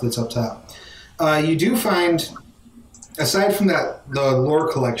stuff that's up top. You do find, aside from the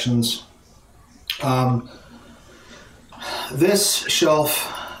lore collections, this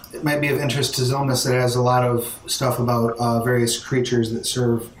shelf, it might be of interest to Zilmus. It has a lot of stuff about various creatures that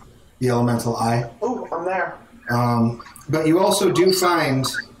serve the elemental eye. Oh, I'm there. But you also do find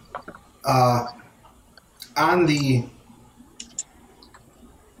on the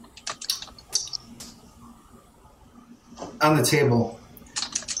table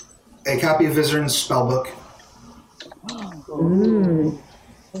a copy of Vizerin's spellbook. Ooh.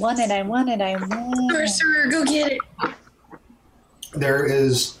 I want it. Sorcerer, go get it. There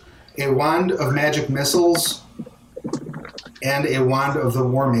is a wand of magic missiles and a wand of the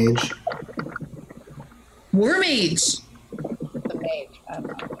War Mage. War Mage. The mage.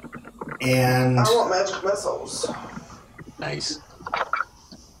 And I want magic missiles. Nice.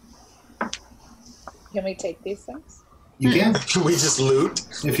 Can we take these things? you can, Can we just loot?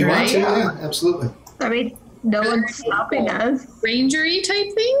 if you want to. Yeah, absolutely. I mean, no one's stopping us. Rangery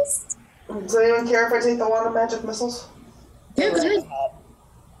type things? Does anyone care if I take the wand of magic missiles? Yeah, go ahead.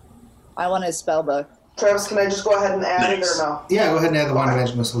 I want his spell book. Travis, can I just go ahead and add it or no? Yeah, go ahead and add the wand of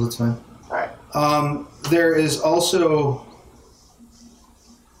magic missiles. That's fine. Alright. There is also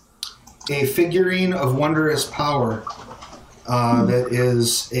a figurine of wondrous power that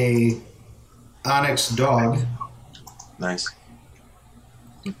is a onyx dog, Nice.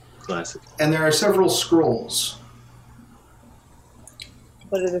 Classic. and there are several scrolls.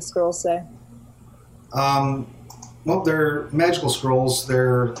 What do the scrolls say? Well, they're magical scrolls.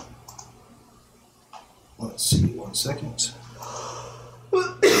 They're, let's see, 1 second.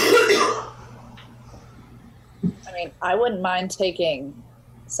 I mean, I wouldn't mind taking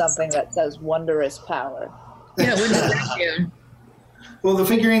something that says wondrous power. Yeah, what does that do? Well, the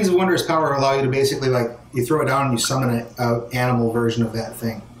figurines of wondrous power allow you to basically, like, you throw it down and you summon an animal version of that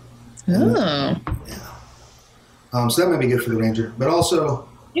thing. Oh. So that might be good for the ranger. But also,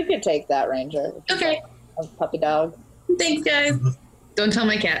 You could take that, Ranger. Okay. A puppy dog. Thanks, guys. Don't tell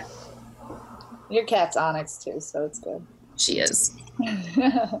my cat. Your cat's Onyx too, so it's good. She is.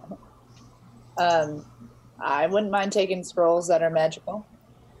 I wouldn't mind taking scrolls that are magical.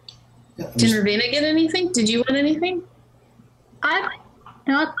 yeah, Did Ravina get anything? Did you want anything? I'm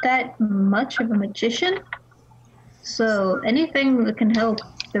not that much of a magician, so anything that can help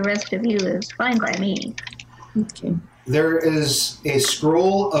the rest of you is fine by me. Okay. there is a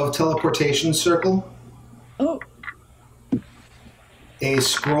scroll of teleportation circle, Oh, a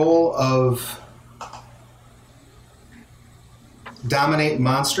scroll of dominate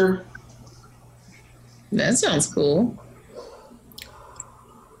monster, That sounds cool.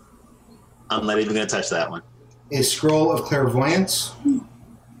 I'm not even going to touch that one. a scroll of clairvoyance,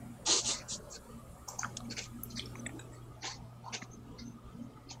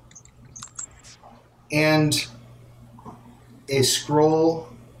 and a scroll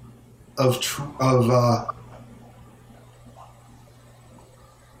of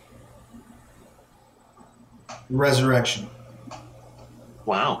resurrection.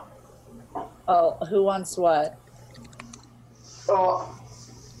 Wow. Oh, who wants what? Oh,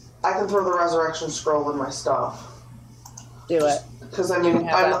 I can throw the resurrection scroll in my stuff. Do it. Because, I You mean, can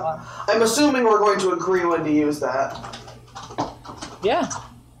have that one. I'm assuming we're going to agree when to use that. Yeah.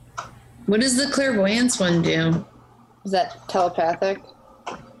 What does the clairvoyance one do? Is that telepathic?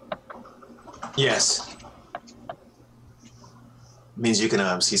 Yes. Means you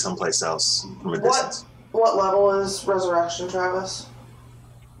can see someplace else from a distance. What level is resurrection, Travis?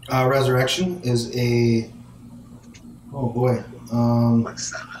 Resurrection is a... Oh, boy. Like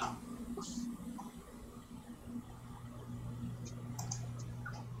 7.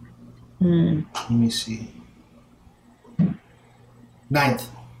 Let me see. 9th.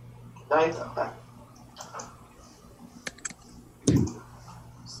 9th? Okay.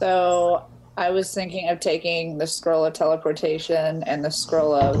 So I was thinking of taking the scroll of teleportation and the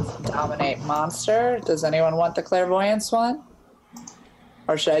scroll of dominate monster. Does anyone want the clairvoyance one?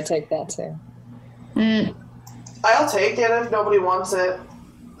 Or should I take that too? I'll take it if nobody wants it.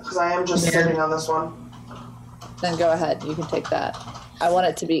 Because I am just sitting on this one. Then go ahead. You can take that. I want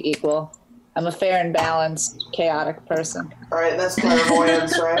it to be equal. I'm a fair and balanced, chaotic person. Alright, that's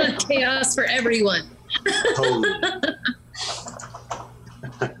clairvoyance, right? Chaos for everyone. Totally.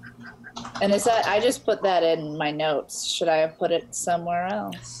 And is that, I just put that in my notes. Should I have put it somewhere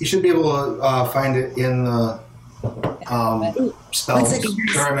else? You should be able to find it in the spells,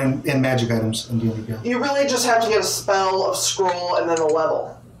 or in magic items in D&D. You really just have to get a spell, a scroll, and then a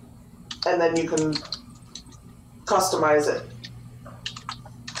level. And then you can customize it.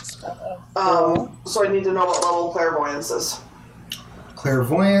 So I need to know what level clairvoyance is.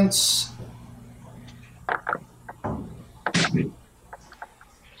 Clairvoyance.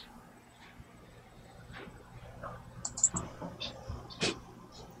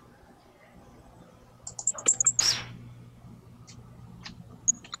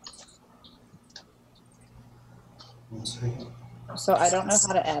 One second. So I don't know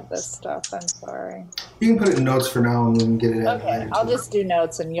how to add this stuff. I'm sorry. You can put it in notes for now and we can get it added Okay, later, I'll too. just do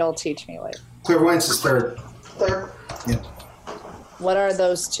notes and you'll teach me later. Clairvoyance is 3rd. Third. Yeah. What are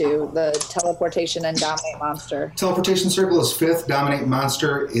those two? The teleportation and dominate monster. Teleportation circle is 5th. Dominate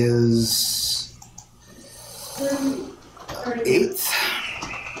monster is 8th.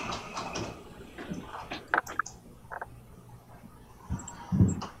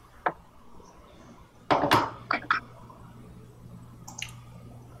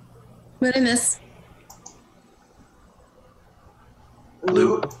 What did I miss?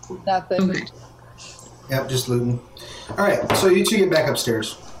 Loot. Nothing. Okay. Yep, just looting. All right, so you two get back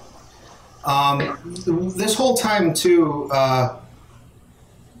upstairs. This whole time, too,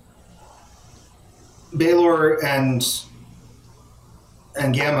 Baylor and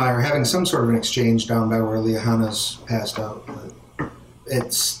Gamma are having some sort of an exchange down by where Liahana's passed out. But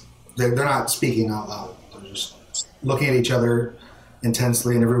they're not speaking out loud. They're just looking at each other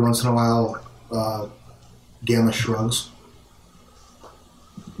intensely, and every once in a while, Gamma shrugs.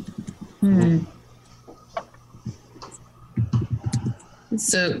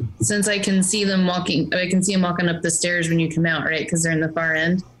 So since I can see them walking up the stairs when you come out, right? Because they're in the far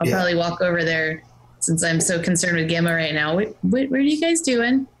end. I'll Yeah. probably walk over there since I'm so concerned with Gamma right now. What are you guys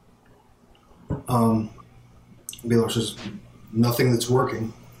doing? Baylor says, nothing that's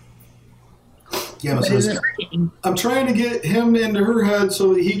working. Gamma What says, isn't working? I'm trying to get him into her head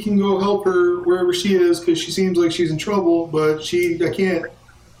so that he can go help her wherever she is because she seems like she's in trouble, but I can't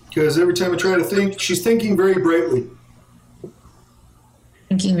because every time I try to think, she's thinking very brightly.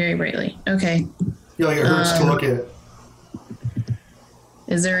 Thinking very brightly. Okay. Yeah, like it hurts to look at.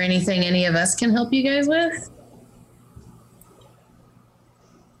 Is there anything any of us can help you guys with?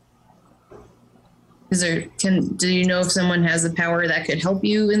 Do you know if someone has the power that could help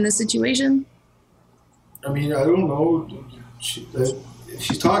you in this situation? I mean, I don't know. If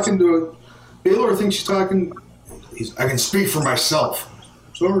she's talking to Baylor, thinks she's talking. I can speak for myself.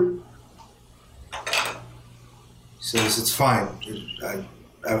 Sorry. He says it's fine.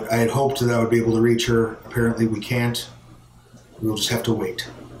 I had hoped that I would be able to reach her. Apparently, we can't. We'll just have to wait.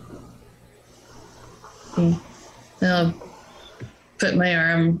 Okay. I'll put my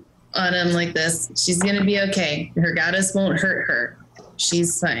arm on him like this. She's gonna be okay. Her goddess won't hurt her.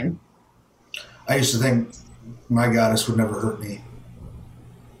 She's fine. I used to think my goddess would never hurt me.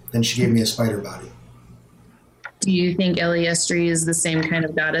 Then she gave me a spider body. Do you think Eliestri is the same kind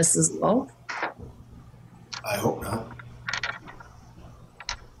of goddess as well? I hope not.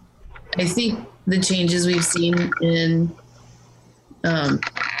 I think the changes we've seen in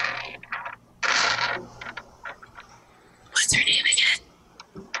what's her name again?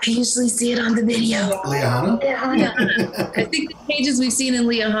 I usually see it on the video. Liahana? I think the pages we've seen in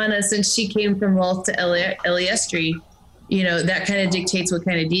Liahana since she came from Lolth to Eliestri, you know, that kind of dictates what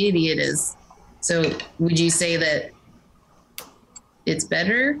kind of deity it is. So would you say that it's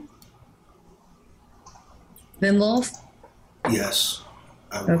better than Lolth? Yes,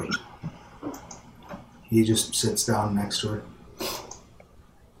 I would. Okay. He just sits down next to her.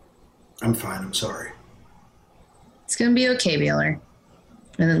 I'm fine, I'm sorry. It's going to be okay, Baylor.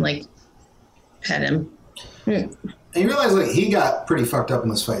 And then, like, pet him. And you realize, like, he got pretty fucked up in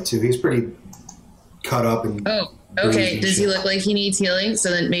this fight, too. He's pretty cut up and... Oh, okay. Does he look like he needs healing? So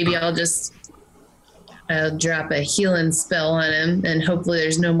then maybe I'll drop a healing spell on him, and hopefully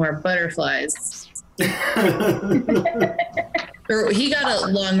there's no more butterflies. Or he got a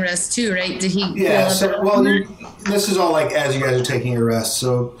long rest, too, right? Did he... Yeah, this is all, like, as you guys are taking your rest.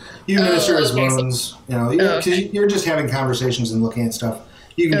 So you administer his wounds, you know, because you're just having conversations and looking at stuff.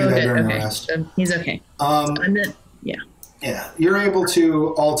 You can do that during the rest. So he's okay. Yeah. Yeah. You're able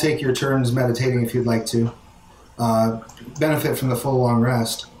to all take your turns meditating if you'd like to. Benefit from the full long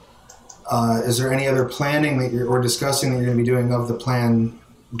rest. Is there any other planning that or discussing that you're going to be doing of the plan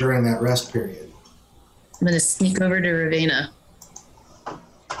during that rest period? I'm going to sneak over to Ravenna.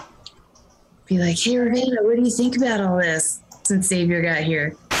 Be like, hey, Ravenna, what do you think about all this since Xavier got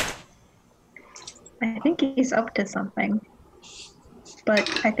here? I think he's up to something.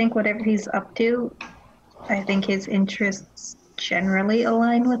 But I think whatever he's up to, I think his interests generally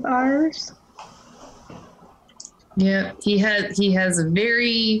align with ours. Yeah, he has a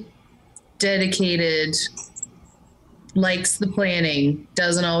very dedicated, likes the planning,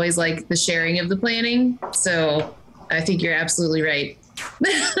 doesn't always like the sharing of the planning. So I think you're absolutely right.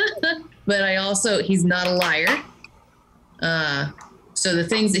 But he's not a liar. So the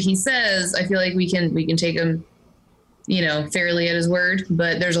things that he says, I feel like we can take him, you know, fairly at his word,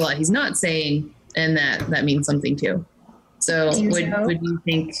 but there's a lot he's not saying, and that means something too. So what do you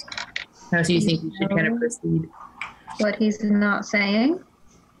think, how do you think we should kind of proceed? What he's not saying?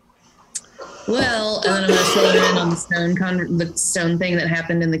 Well, and then I'm going to fill her in on the stone thing that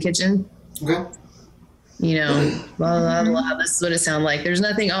happened in the kitchen. Okay. You know, blah, blah, blah. This is what it sounded like. There's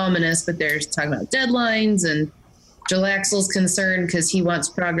nothing ominous, but there's talking about deadlines, and Jalaxel's concerned because he wants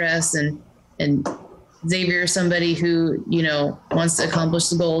progress, and Xavier is somebody who, you know, wants to accomplish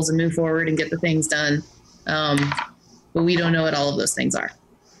the goals and move forward and get the things done. But we don't know what all of those things are.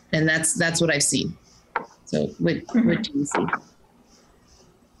 And that's what I've seen. So what do you see?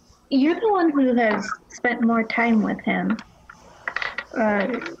 You're the one who has spent more time with him.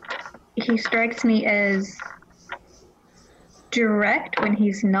 He strikes me as direct when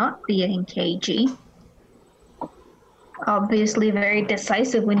he's not being cagey. Obviously very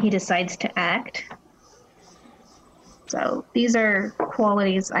decisive when he decides to act. So these are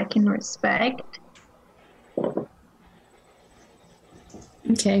qualities I can respect.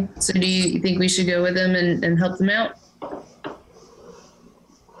 Okay. So do you think we should go with him and help them out?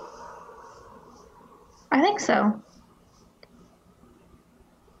 I think so.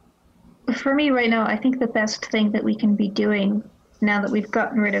 For me right now, I think the best thing that we can be doing now that we've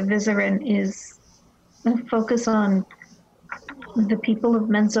gotten rid of Vizerin is focus on the people of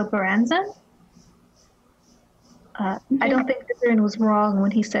Menzoberranzan. I don't think Vizerin was wrong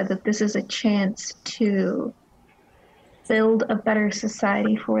when he said that this is a chance to build a better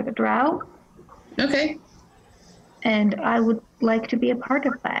society for the Drow. Okay. And I would like to be a part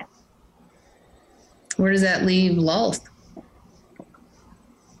of that. Where does that leave Lolth?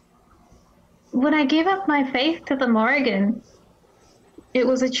 When I gave up my faith to the Morrigan, it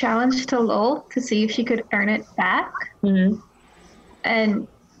was a challenge to Lolth to see if she could earn it back. Mm-hmm. And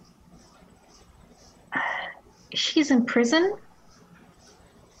she's in prison.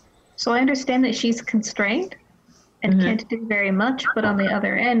 So I understand that she's constrained and can't do very much. But on the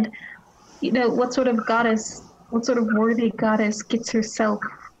other end, you know, what sort of worthy goddess gets herself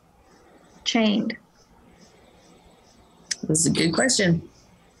chained? This is a good question.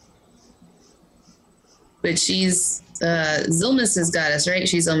 But she's Zilmus's goddess, right?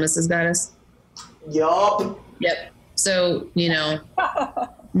 She's Zilmus's goddess. Yup. Yep. So, you know,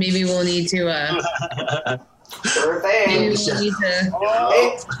 maybe we'll need to Sure thing. maybe we'll need to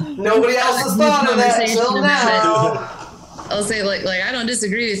Hey, nobody else has thought of that till now. I'll say like I don't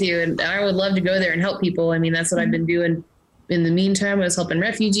disagree with you, and I would love to go there and help people. I mean, that's what I've been doing. In the meantime, I was helping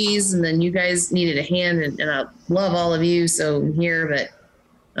refugees, and then you guys needed a hand, and I love all of you, so I'm here. But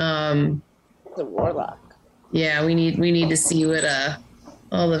The warlock. Yeah, we need to see what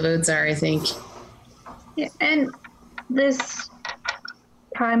all the votes are, I think. Yeah, and this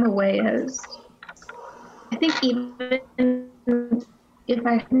time away has, I think even if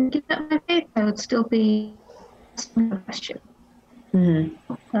I can give up my faith, I would still be asking the question.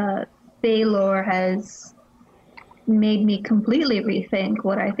 Baylor has made me completely rethink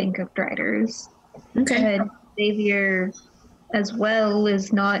what I think of Driders. Okay. And Xavier, as well,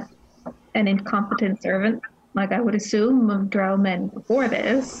 is not an incompetent servant, like I would assume of drow men before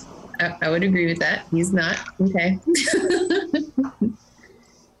this. I would agree with that. He's not. Okay.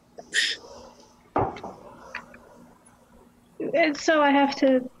 And so I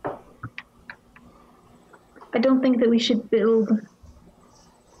don't think that we should build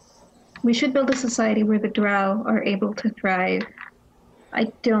a society where the drow are able to thrive. I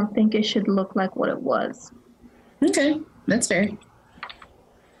don't think it should look like what it was. Okay, that's fair.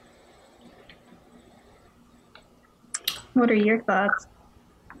 What are your thoughts?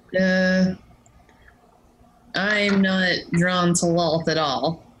 I'm not drawn to Lolth at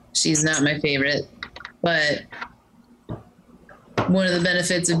all. She's not my favorite. But one of the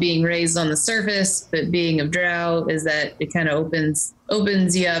benefits of being raised on the surface, but being of drow, is that it kind of opens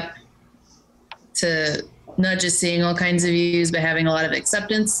you up to not just seeing all kinds of views, but having a lot of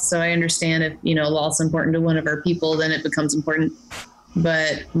acceptance. So I understand if, Lolth's important to one of our people, then it becomes important.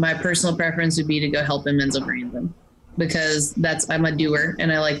 But my personal preference would be to go help in Menzoberranzan, because I'm a doer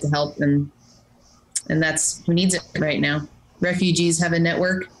and I like to help, and that's who needs it right now. Refugees have a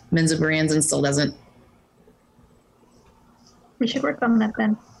network. Menzoberranzan still doesn't. We should work on that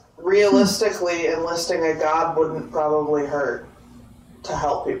then. Realistically, enlisting a god wouldn't probably hurt to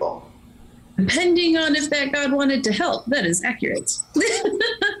help people. Depending on if that god wanted to help, that is accurate.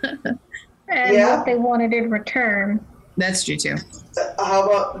 And what they wanted in return. That's true too. How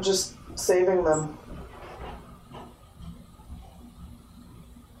about just saving them?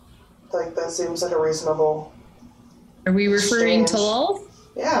 Like, that seems like a reasonable... Are we referring to exchange. Lolth?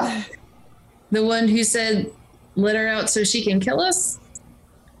 Yeah. The one who said, let her out so she can kill us?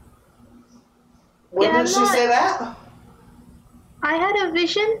 When did she say that? I had a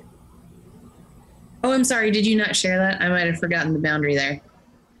vision. Oh, I'm sorry. Did you not share that? I might have forgotten the boundary there.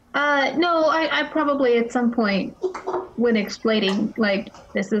 No, I probably at some point when explaining, like,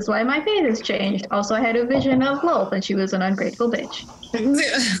 this is why my faith has changed. Also, I had a vision of Lolth, and she was an ungrateful bitch.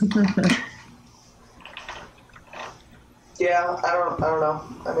 Yeah, I don't know.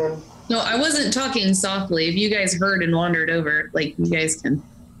 I mean... No, I wasn't talking softly. If you guys heard and wandered over, like, you guys can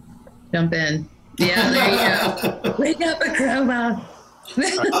jump in. Yeah, there you go. Wake up, Akroma.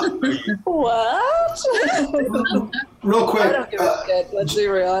 What? Real quick, I don't give a shit. Let's be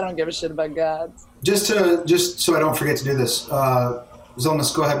real. I don't give a shit about gods. just so I don't forget to do this,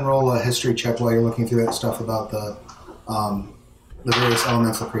 Zelmus, go ahead and roll a history check while you're looking through that stuff about the various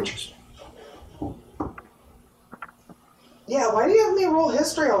elemental creatures. Yeah, why do you have me roll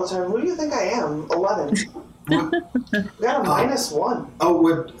history all the time? Who do you think I am? 11. Got a -1.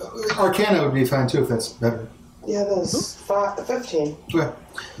 Oh, Arcana would be fine too if that's better. Yeah, that's 15. Okay.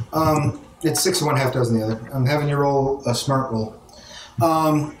 It's 6 of one, half dozen the other. I'm having you roll a smart roll.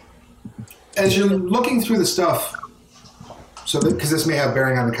 As you're looking through the stuff, because this may have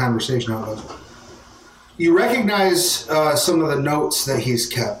bearing on the conversation, how it goes, you recognize some of the notes that he's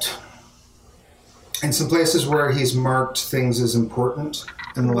kept, and some places where he's marked things as important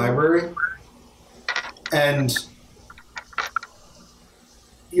in the library. And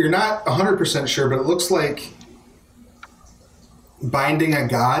you're not 100% sure, but it looks like binding a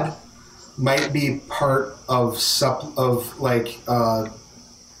god might be part of some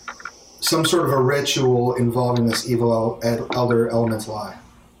sort of a ritual involving this evil elder elemental eye.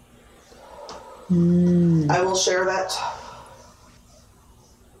 I will share that.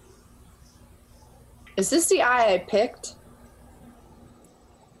 Is this the eye I picked?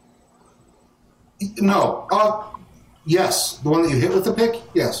 No. Yes. The one that you hit with the pick?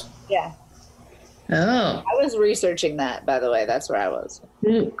 Yes. Yeah. Oh. I was researching that, by the way. That's where I was.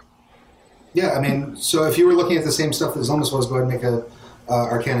 Yeah, I mean, so if you were looking at the same stuff that Zelmus was, go ahead and make a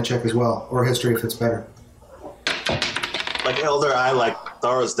Arcana check as well, or history if it's better. Like Elder Eye, like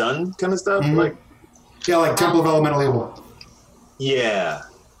Thara's done kind of stuff? Mm-hmm. Like, Yeah, like Temple of Elemental Evil. yeah.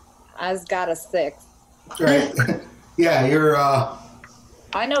 I've got a 6. Right. Yeah, you're...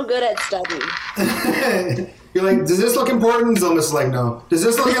 I know good at study. You're like, does this look important? Zelmus is like, no. Does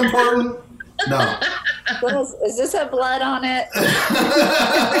this look important? No. Is this have blood on it?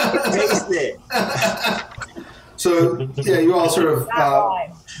 Taste it. So, yeah, you all sort of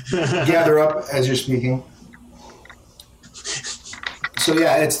gather up as you're speaking. So,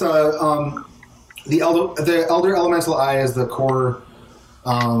 yeah, it's the Elder Elemental Eye is the core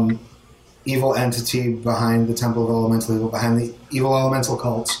evil entity behind the Temple of Elemental Evil, behind the evil elemental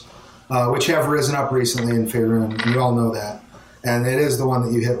cults, which have risen up recently in Faerun, and you all know that. and it is the one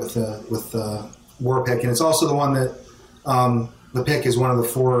that you hit with the war pick, and it's also the one that the pick is one of the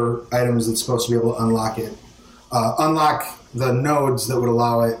 4 items that's supposed to be able to unlock it, unlock the nodes that would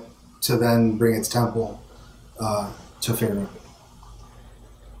allow it to then bring its temple to Faerun.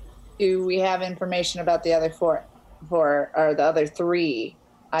 Do we have information about the other four or the other 3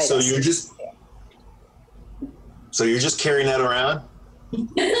 items? So you're just carrying that around?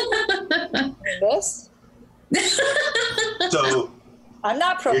 This? So I'm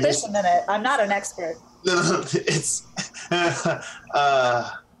not proficient in it. I'm not an expert. no, it's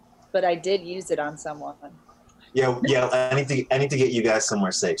But I did use it on someone. yeah. I need to get you guys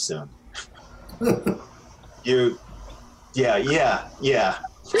somewhere safe soon. Yeah.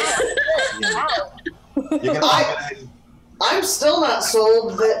 You're gonna I'm still not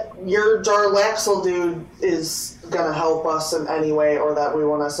sold that your Jarlaxle dude is gonna help us in any way, or that we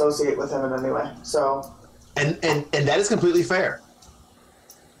want to associate with him in any way. So, and that is completely fair.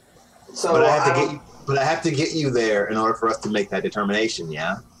 so But I have to get you there in order for us to make that determination.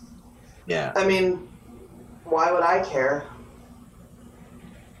 Yeah. I mean, why would I care?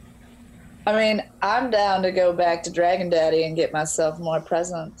 I mean, I'm down to go back to Dragon Daddy and get myself more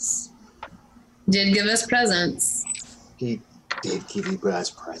presents. Did give us presents. He did give you guys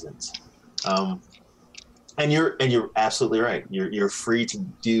presents. And you're absolutely right. You're free to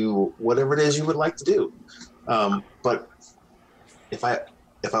do whatever it is you would like to do. But if I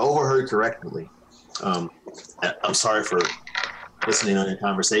overheard correctly, I'm sorry for listening on your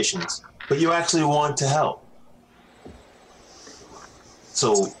conversations, but you actually want to help.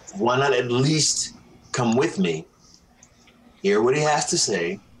 So why not at least come with me, hear what he has to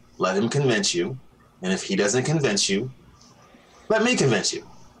say, let him convince you, and if he doesn't convince you, let me convince you.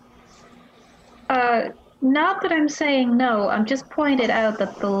 Not that I'm saying no. I'm just pointed out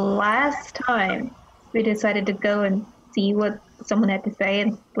that the last time we decided to go and see what someone had to say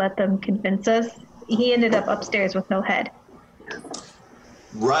and let them convince us, he ended up upstairs with no head.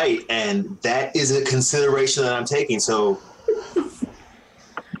 Right, and that is a consideration that I'm taking. So,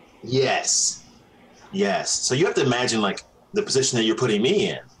 yes. So you have to imagine like the position that you're putting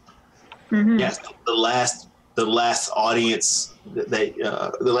me in. Mm-hmm. Yes, the last audience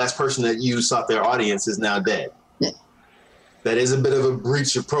the last person that you sought their audience is now dead. Yeah. That is a bit of a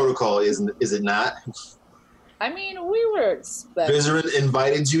breach of protocol, is it not? I mean, we were expecting. Vizerin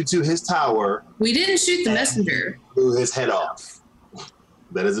invited you to his tower. We didn't shoot the messenger. Blew his head off.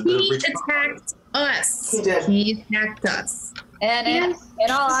 That is a bit of He breach. attacked us. He did. He attacked us. And in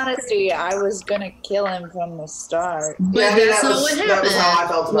all honesty, I was going to kill him from the start. But Yeah, I mean, that's that not was- what happened. that was how I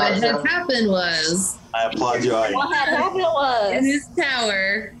felt about What it, had so. happened was I applaud your audience. What had happened was. in his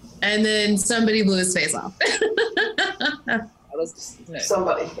tower, and then somebody blew his face off. I was, no.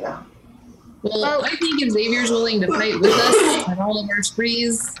 Somebody, yeah. Well, I think if Xavier's willing to fight with us on all of our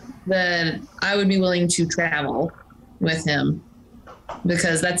sprees, then I would be willing to travel with him.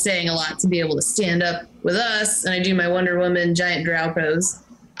 Because that's saying a lot to be able to stand up with us, and I do my Wonder Woman giant drow pose.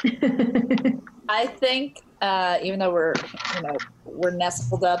 I think even though we're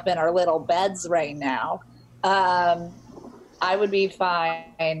nestled up in our little beds right now, I would be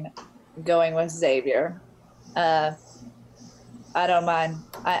fine going with Xavier. I don't mind.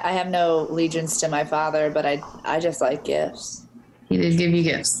 I have no allegiance to my father, but I just like gifts. He did give you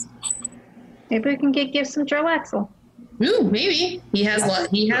gifts. Maybe we can get gifts from Joe Axel. Ooh, maybe he has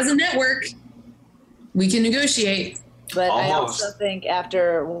a network. We can negotiate. But I Almost. also think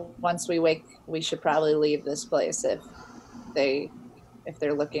once we wake, we should probably leave this place if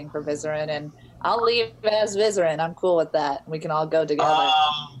they're looking for Vizerin, and I'll leave as Vizerin. I'm cool with that. We can all go together.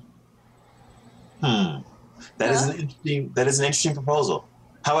 That is an interesting proposal.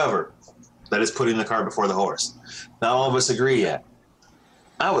 However, that is putting the cart before the horse. Not all of us agree yet.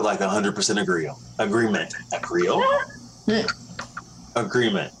 I would like 100% agreement.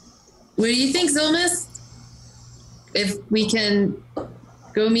 Agreement. What do you think, Zilmus? If we can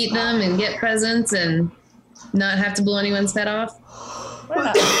go meet them and get presents and not have to blow anyone's head off? We're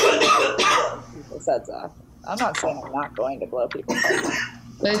not people's heads off. I'm not saying I'm not going to blow people's heads off.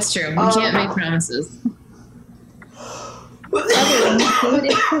 That's true. We can't make promises. Who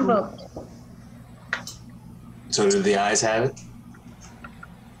is provoked? So do the eyes have it?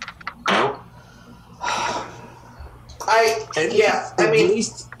 No.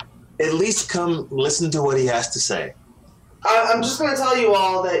 At least come listen to what he has to say. I'm just gonna tell you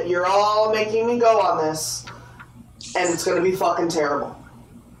all that you're all making me go on this, and it's gonna be fucking terrible.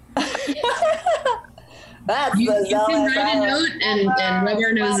 That's You the can zealous write a note and rub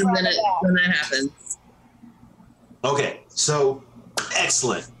our noses in it when that happens. Okay, so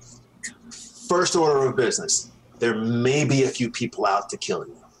excellent. First order of business. there may be a few people out to kill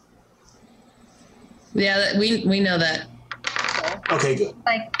you. Yeah, we know that. Okay, good.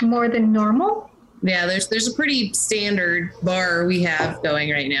 Like more than normal? Yeah, there's a pretty standard bar we have going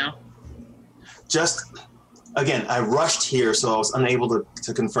right now. Just, again, I rushed here, so I was unable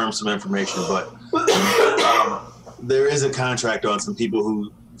to confirm some information, but there is a contract on some people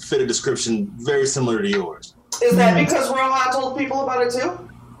who fit a description very similar to yours. Is that because Rohan told people about it too?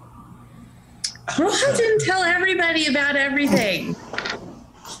 Rohan didn't tell everybody about everything.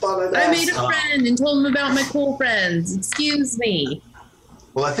 I made a friend and told him about my cool friends. Excuse me.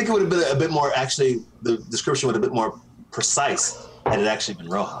 Well, I think it would have been a bit more, actually, the description would have been more precise had it actually been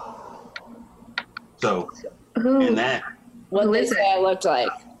Rohan. So, in that. What did they say I looked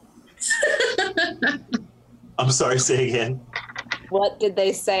like? I'm sorry, say again. What did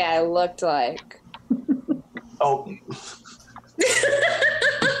they say I looked like? Oh.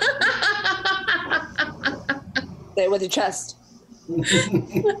 Say it with your chest.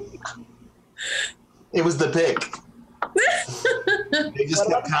 It was the pick. They just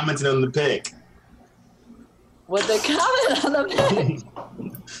kept commenting on the pick. Would they comment on the pick?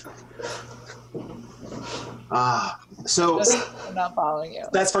 So I'm not following you.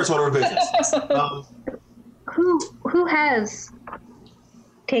 that's first order of business. Who has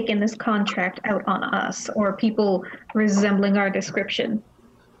taken this contract out on us, or people resembling our description?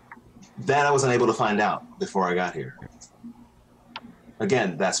 That I was unable to find out before I got here.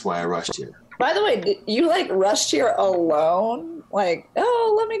 Again, that's why I rushed here. By the way, you like rushed here alone? Like,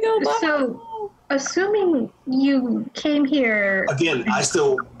 oh, let me go by. So, assuming you came here Again, I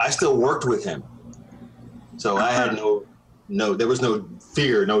still worked with him, so I had no. There was no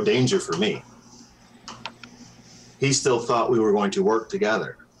fear, no danger for me. He still thought we were going to work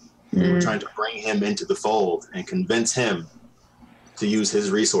together. We were trying to bring him into the fold and convince him to use his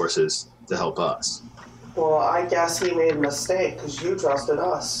resources to help us. Well, I guess he made a mistake because you trusted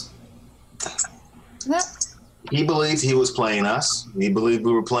us. He believed he was playing us. We believed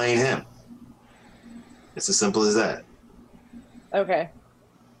we were playing him. It's as simple as that. Okay.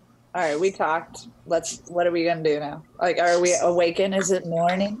 All right, we talked. What are we going to do now? Like, are we awakened? Is it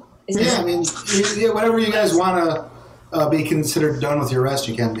morning? I mean, whatever you guys want to be considered done with your rest,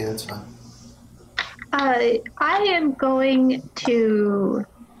 you can be. That's fine. I am going to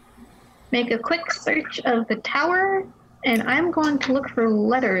make a quick search of the tower, and I'm going to look for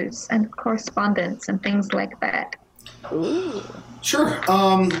letters and correspondence and things like that. Ooh. Sure.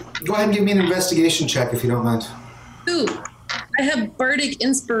 Go ahead and give me an investigation check if you don't mind. Ooh, I have bardic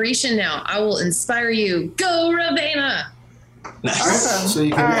inspiration now. I will inspire you. Go, Ravenna! Nice. All right, so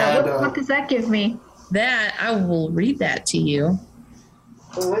you can add. What does that give me? That, I will read that to you.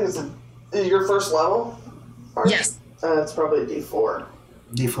 What is it? Your first level? Yes. It's probably a D4.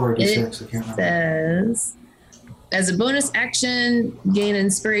 D4 or D6, I can't remember. Says, as a bonus action, gain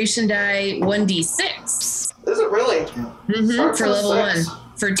inspiration die 1d6. Is it really? For level 1.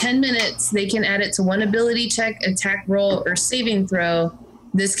 For 10 minutes, they can add it to one ability check, attack roll, or saving throw.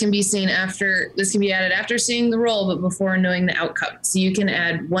 This can be added after seeing the roll, but before knowing the outcome. So you can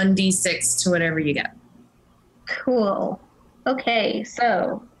add 1d6 to whatever you get. Cool. Okay,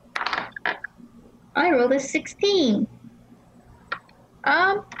 so I rolled a 16.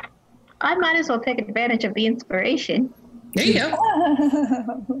 I might as well take advantage of the inspiration. There you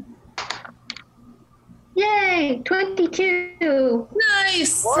go. Yay! 22.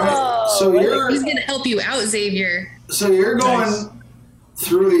 Nice. Right, so He's going to help you out, Xavier. So you're going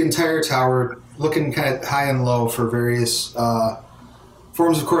through the entire tower, looking kind of high and low for various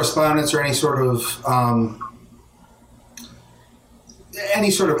forms of correspondence or any sort of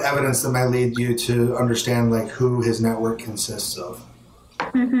evidence that might lead you to understand like who his network consists of.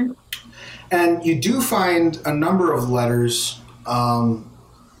 Mm-hmm. And you do find a number of letters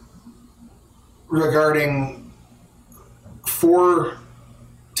regarding 4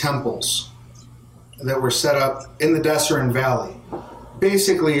 temples that were set up in the Desserin Valley,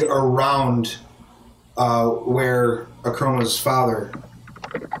 basically around where Akroma's father,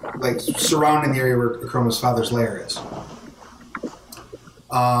 like surrounding the area where Akroma's father's lair is.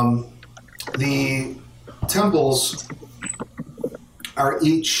 The temples are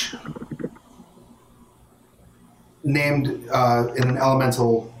each named in an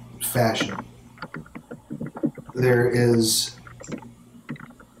elemental fashion. There is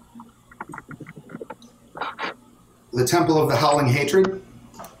the Temple of the Howling Hatred,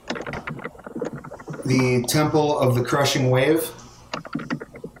 the Temple of the Crushing Wave,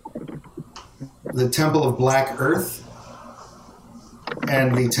 the Temple of Black Earth,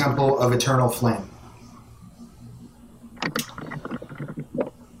 and the Temple of Eternal Flame.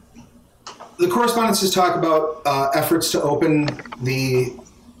 The correspondences talk about efforts to open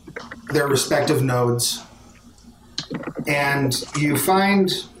their respective nodes, and you find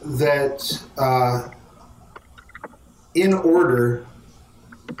that in order,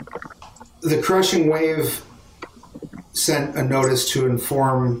 the Crushing Wave sent a notice to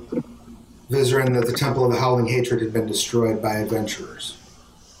inform Vizerin that the Temple of the Howling Hatred had been destroyed by adventurers.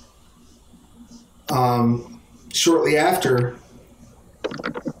 Shortly after,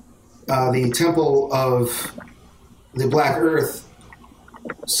 the Temple of the Black Earth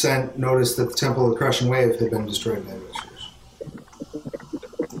sent notice that the Temple of the Crushing Wave had been destroyed by adventurers.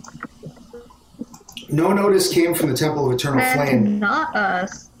 No notice came from the Temple of Eternal That's Flame. not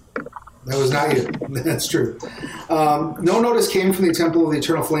us. That was not you. That's true. No notice came from the Temple of the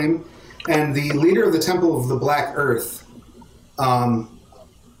Eternal Flame, and the leader of the Temple of the Black Earth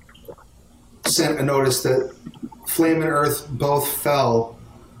sent a notice that Flame and Earth both fell,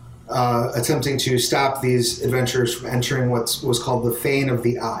 attempting to stop these adventurers from entering what was called the Fane of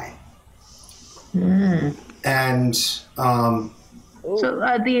the Eye. And So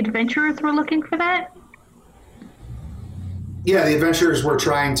the adventurers were looking for that? yeah, the adventurers were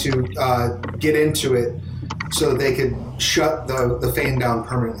trying to get into it so that they could shut the Fane down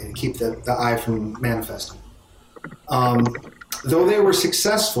permanently to keep the eye from manifesting. Though they were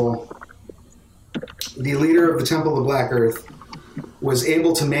successful, the leader of the Temple of the Black Earth was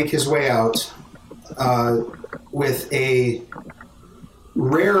able to make his way out with a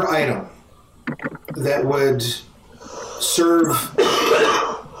rare item that would serve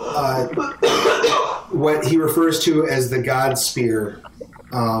what he refers to as the God Spear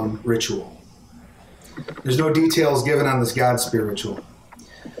ritual. There's no details given on this God Spear ritual.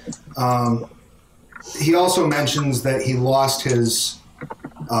 He also mentions that he lost his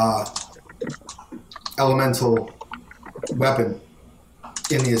elemental weapon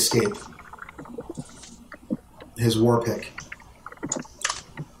in the escape, his war pick.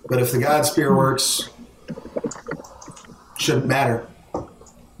 But if the God Spear works, shouldn't matter.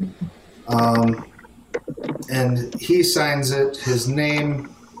 And he signs it. His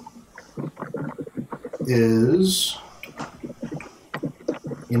name is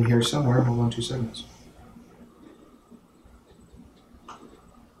in here somewhere. Hold on 2 seconds.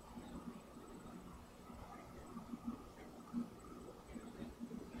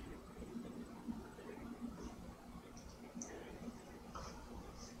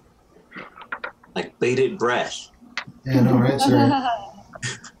 Like bated breath. Yeah, no, right, sorry.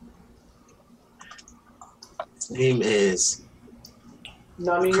 His name is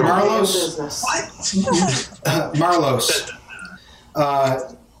None of your Marlos. business. Marlos.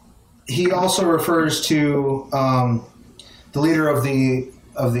 He also refers to the leader of the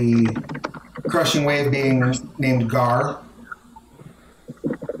Crushing Wave being named Gar.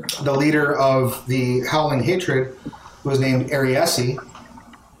 The leader of the Howling Hatred was named Ariesi.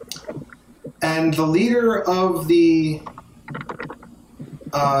 And the leader of the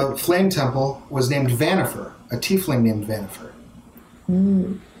Flame Temple was named Vanifer, a tiefling named Vanifer.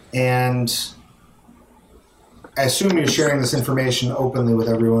 And I assume you're sharing this information openly with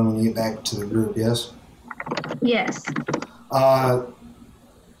everyone when you get back to the group, yes? Yes.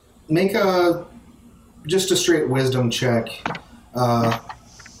 Make just a straight wisdom check.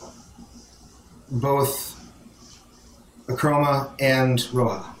 Both Akroma and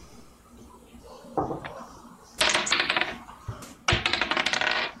Roha.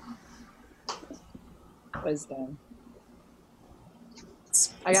 Wisdom.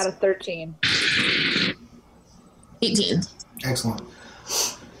 I got a 13. 18. Excellent.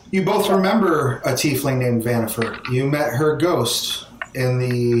 You both remember a tiefling named Vanifer. You met her ghost in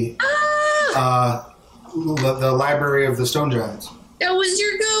the library of the Stone Giants. That was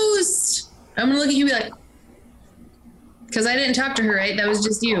your ghost. I'm gonna look at you and be like, because I didn't talk to her, right? That was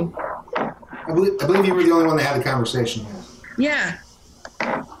just you. I believe you were the only one that had the conversation with. Yeah.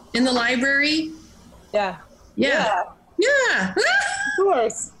 In the library. Yeah. Yeah. Yeah. Of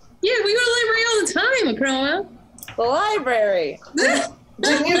course. Yeah, we go to the library all the time, Akroma. The library.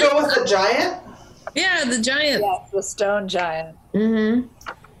 Didn't you go with the giant? Yeah, the giant. Yes, the stone giant. Mm-hmm.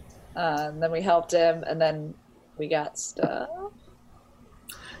 And then we helped him, and then we got stuff.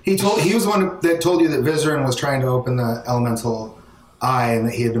 He was the one that told you that Vizerin was trying to open the elemental eye and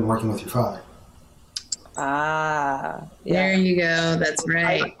that he had been working with your father. Ah. Yeah. There you go. That's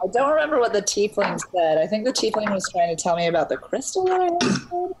right. I don't remember what the tiefling said. I think the tiefling was trying to tell me about the crystal that I had.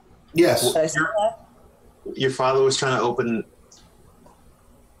 Yes. Did I say that? your father was trying to open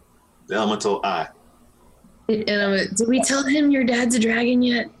the elemental eye. And did we tell him your dad's a dragon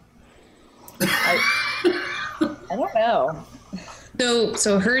yet? I don't know.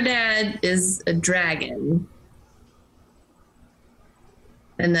 So her dad is a dragon.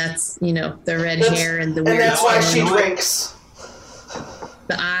 And that's, the red hair and the weird. And that's why skin, she drinks.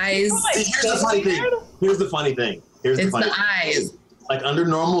 The eyes. See, here's the funny thing. Here's the funny thing. It's the eyes. Like under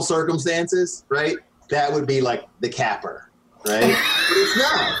normal circumstances, right? That would be like the capper, right? But it's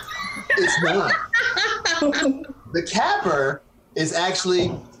not. It's not. The capper is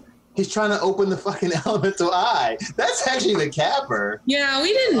actually, he's trying to open the fucking elemental eye. That's actually the capper. Yeah,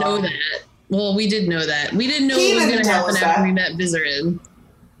 we didn't know that. Well, we did know that. We didn't know He what was didn't going to tell happen us after that. we met Vizarin.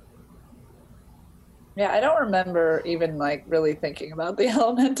 Yeah, I don't remember even like really thinking about the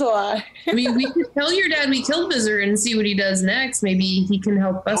elemental eye. I mean, we could tell your dad we killed Vizarin and see what he does next. Maybe he can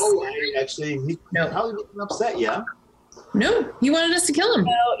help us. Oh, actually, he's No. probably looking upset, yeah. No, he wanted us to kill him.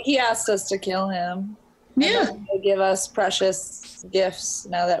 No, he asked us to kill him. Yeah. And he'll give us precious gifts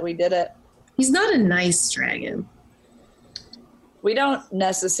now that we did it. He's not a nice dragon. We don't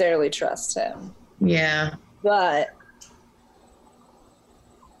necessarily trust him, Yeah. but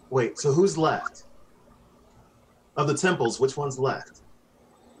Wait, so who's left? Of the temples, which one's left?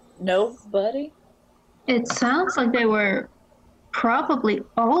 nobody. It sounds like they were probably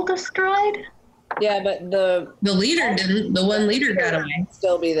all destroyed. Yeah, but the The leader didn't. The one leader got away. might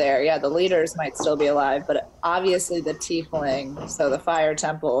still be there. Yeah, the leaders might still be alive, but obviously the tiefling, so the fire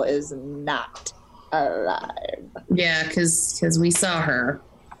temple, is not alive. Yeah, because we saw her.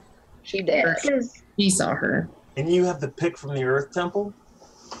 She did. He saw her. And you have the pick from the Earth Temple?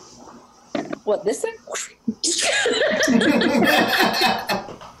 What, this thing?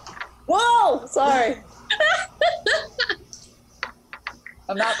 Whoa! Sorry.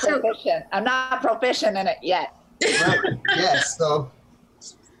 I'm not proficient. I'm not proficient in it yet. Right. Yes, so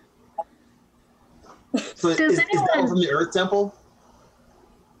Does is that anyone- one from the Earth Temple?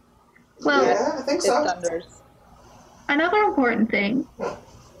 Well, Yeah, I think It so. thunders. another important thing.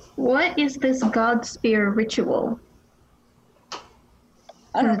 What is this God Spear ritual?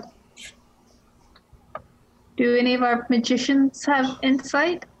 I don't know. Do any of our magicians have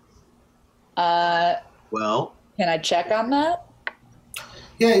insight? Well, Can I check on that?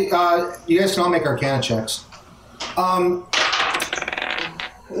 Yeah, you guys can all make Arcana checks. Natural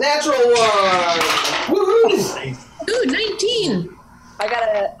one. Woohoo! Ooh, 19. I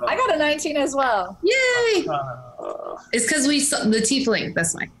got a 19 as well. Yay! It's because we saw the tiefling.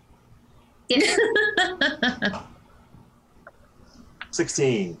 That's why.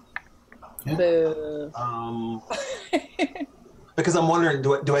 16. Boo. Because I'm wondering,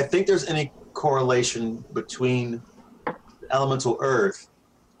 do I think there's any correlation between elemental Earth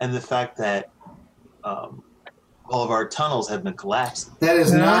and the fact that all of our tunnels have been collapsing? That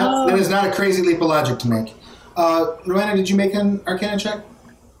is not a crazy leap of logic to make. Rowena, did you make an Arcana check?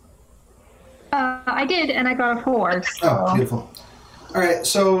 I did, and I got a 4. So. Oh, beautiful. All right,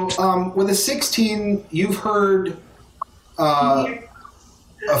 so with a 16, you've heard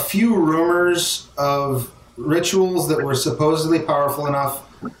a few rumors of rituals that were supposedly powerful enough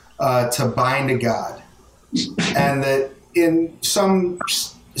to bind a god, and that in some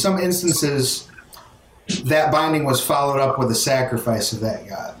instances, that binding was followed up with a sacrifice of that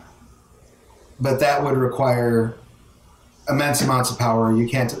god. But that would require immense amounts of power. You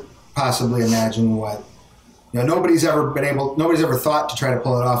can't possibly imagine what. Nobody's ever thought to try to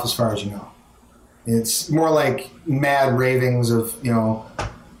pull it off, as far as you know. It's more like mad ravings of the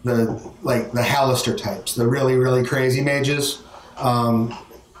Hallister types, the really, really crazy mages, are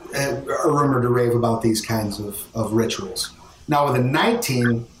rumored to rave about these kinds of rituals. Now with a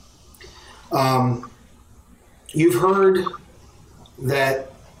 19, you've heard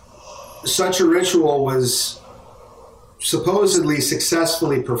that such a ritual was supposedly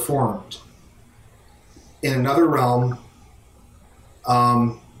successfully performed in another realm.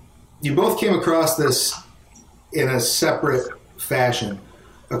 You both came across this in a separate fashion.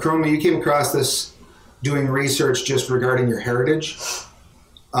 Akroma, you came across this doing research just regarding your heritage.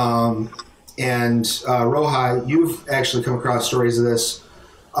 And Roha, you've actually come across stories of this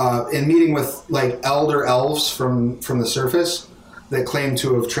in meeting with elder elves from the surface that claim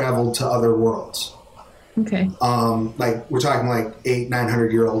to have traveled to other worlds. Okay. We're talking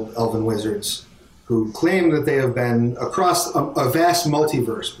 800-900-year-old elven wizards who claim that they have been across a vast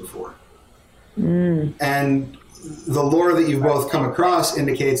multiverse before. And the lore that you've both come across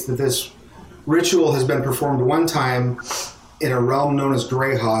indicates that this ritual has been performed one time in a realm known as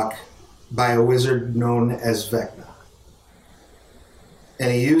Greyhawk by a wizard known as Vecna.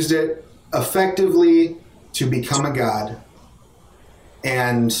 And he used it effectively to become a god.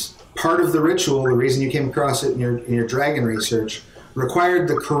 And part of the ritual, the reason you came across it in your dragon research, required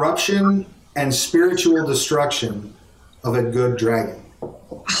the corruption and spiritual destruction of a good dragon.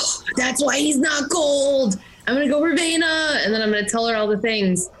 That's why he's not gold. I'm going to go Ravena. And then I'm going to tell her all the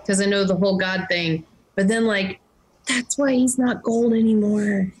things because I know the whole God thing. But then, like, that's why he's not gold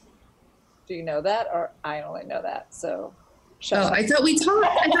anymore. Do you know that? Or I only know that. So, I thought we talked.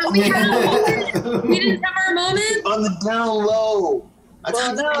 I thought we had a moment. We didn't have our moment? On the down low.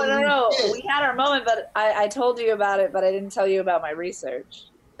 Well, no. We had our moment, but I told you about it, but I didn't tell you about my research.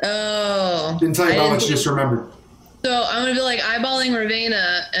 Oh. Didn't tell you how much you just remembered. So I'm going to be like eyeballing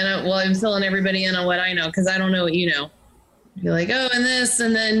Ravena, and I'm filling everybody in on what I know, because I don't know what you know. Be like, oh, and this,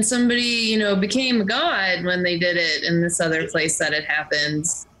 and then somebody, became a god when they did it in this other place that it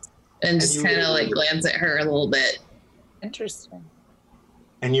happens. And just kind of like glance at her a little bit. Interesting.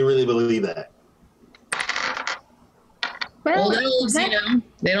 And you really believe that? Well, Old elves, they're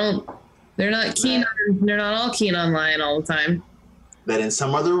not all keen on lying all the time. That in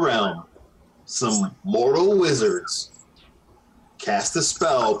some other realm, some mortal wizards cast a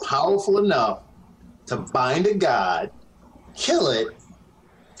spell powerful enough to bind a god, kill it,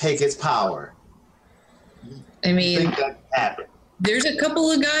 take its power. I mean, You think that happened? there's a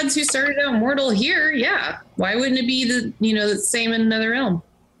couple of gods who started out mortal here. Yeah. Why wouldn't it be the same in another realm?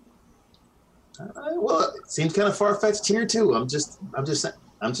 Well, it seems kind of far fetched here too. I'm just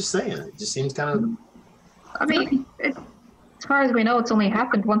saying. It just seems kind of. I mean, as far as we know, it's only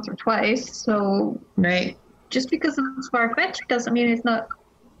happened once or twice. So Right. just because it's far fetched doesn't mean it's not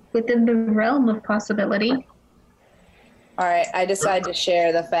within the realm of possibility. All right, I decided to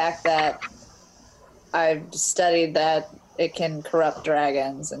share the fact that I've studied that it can corrupt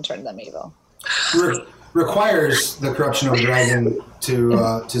dragons and turn them evil. Requires the corruption of a dragon to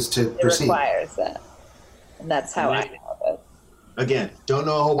It proceed. requires that. And that's how I know of it. Again, don't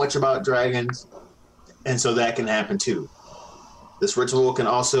know a whole bunch about dragons, and so that can happen too. This ritual can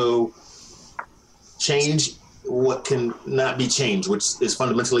also change what can not be changed, which is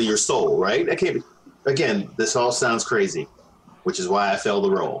fundamentally your soul, right? That can't be. Again, this all sounds crazy, which is why I failed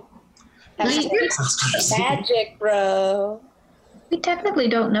the roll. Magic, bro. We technically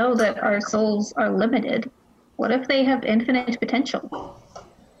don't know that our souls are limited. What if they have infinite potential?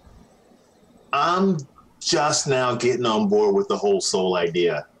 I'm just now getting on board with the whole soul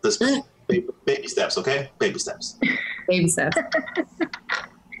idea. This baby steps, okay? Baby steps. Baby steps.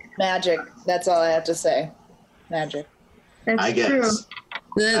 Magic. That's all I have to say. Magic. That's I guess. true.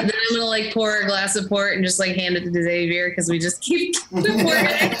 Then I'm going to pour a glass of port and just hand it to Xavier because we just keep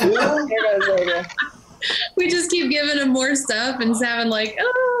we just keep giving him more stuff and just having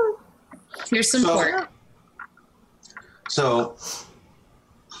here's some port. So,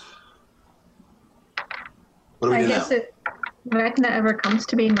 what do we I do guess now? if Vecna ever comes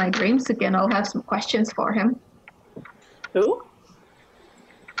to me in my dreams again, I'll have some questions for him. Who?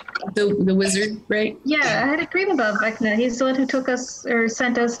 The wizard, right? Yeah, I had a dream about Vecna. He's the one who took us or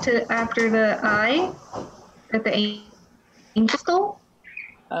sent us to after the eye at the angel skull.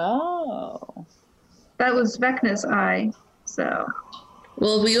 Oh. That was Vecna's eye. So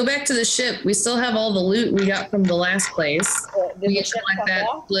Well, if we go back to the ship, we still have all the loot we got from the last place. Did We the can ship collect come that,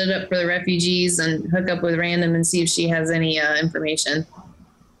 back? split it up for the refugees, and hook up with Random and see if she has any information.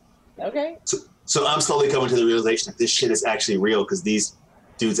 Okay. So I'm slowly coming to the realization that this shit is actually real because these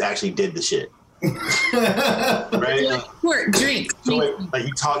dudes actually did the shit. Right? Port, drink. So wait,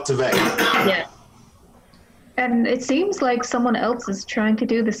 you talked to Vec. Yeah. and it seems like someone else is trying to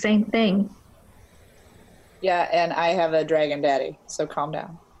do the same thing. Yeah, and I have a dragon daddy, so calm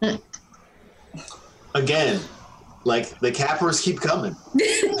down. Again, the cappers keep coming.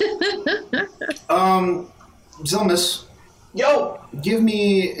 Zelmus, Yo, give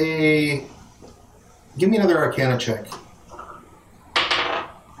me another Arcana check.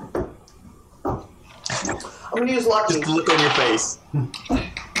 I'm gonna use lucky. Just the look on your face.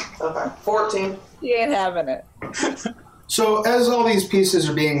 Okay, 14. You ain't having it. So as all these pieces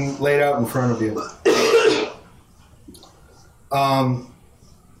are being laid out in front of you,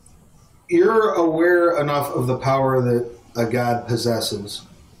 you're aware enough of the power that a god possesses,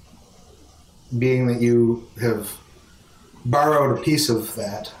 being that you have borrowed a piece of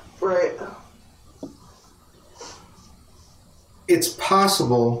that. Right. It's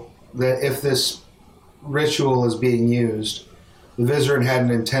possible that if this ritual is being used, the Vizerin had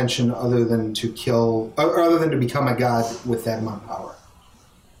an intention other than to kill, or other than to become a god with that amount of power.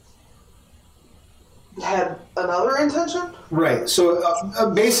 Had another intention? Right.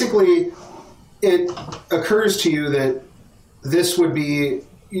 So basically, it occurs to you that this would be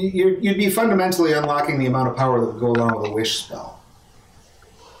you'd be fundamentally unlocking the amount of power that would go along with a wish spell.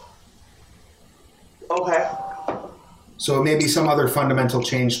 Okay. So it may be some other fundamental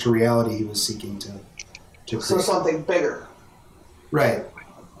change to reality he was seeking to to So create. something bigger. Right.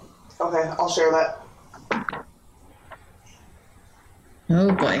 Okay, I'll share that.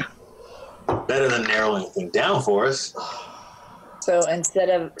 Oh boy. Better than narrowing things down for us. So instead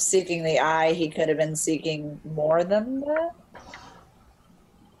of seeking the eye, he could have been seeking more than that?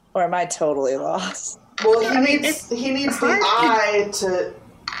 Or am I totally lost? Well, I mean, he needs the hard to- eye to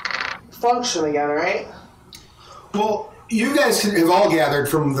function again, right? Well, you guys have all gathered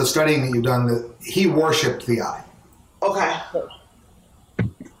from the studying that you've done that he worshipped the eye. Okay.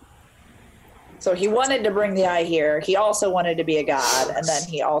 So he wanted to bring the eye here. He also wanted to be a god, and then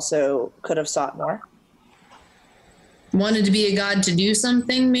he also could have sought more. Wanted to be a god to do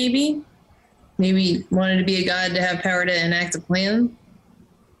something, maybe? Maybe wanted to be a god to have power to enact a plan?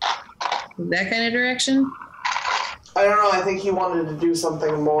 That kind of direction? I don't know. I think he wanted to do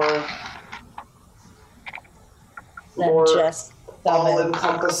something more Than just summon.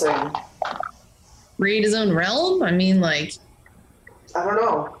 all-encompassing. Create his own realm? I mean, like, I don't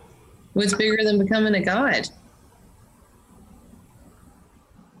know. what's bigger than becoming a god?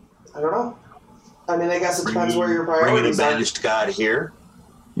 I don't know. I mean, I guess it depends where your Bringing a priorities are. banished god here.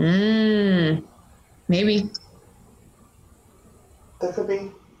 Maybe. That could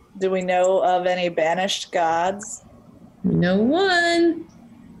be. Do we know of any banished gods? No one.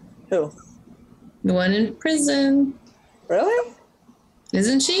 Who? The one in prison. Really?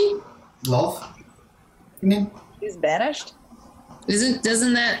 Isn't she? Lolth? You mean? He's banished? Isn't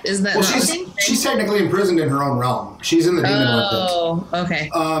that Well, not the same thing? she's technically imprisoned in her own realm. She's in the demon world. Oh, okay.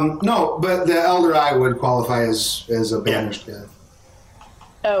 No, but the Elder Eye would qualify as a banished god.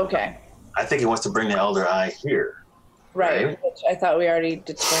 Oh, okay. I think he wants to bring the Elder Eye here. Right. Right. Which I thought we already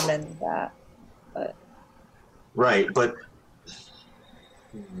determined that. But Right, but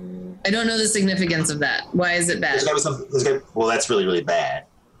I don't know the significance of that. Why is it bad? there's got to be something. Well, that's really, really bad.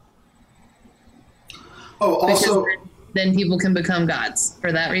 Oh, also, Because then people can become gods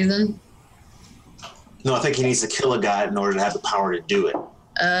for that reason. No, I think he needs to kill a god in order to have the power to do it.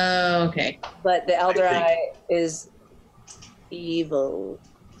 Oh, okay. but the Elder I think- Eye is evil.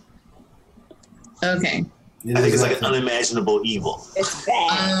 Okay. it I think is it's like that an thing. unimaginable evil. It's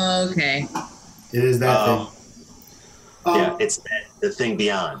bad. Okay. It is that Um, thing. Yeah, it's the thing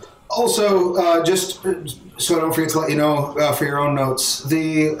beyond. Also, just so I don't forget to let you know for your own notes,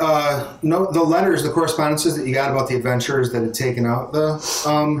 the the letters, the correspondences that you got about the adventurers that had taken out the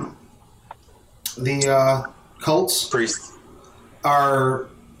cults Priest.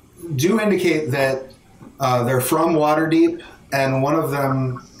 do indicate that they're from Waterdeep, and one of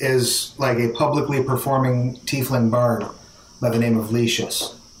them is like a publicly performing tiefling bard by the name of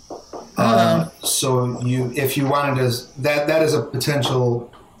Lucius. So if you wanted to, that is a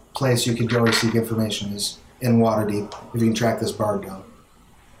potential place you could go to seek information is in Waterdeep if you can track this bard down.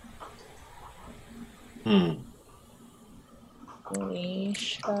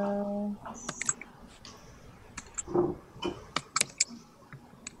 Alicia.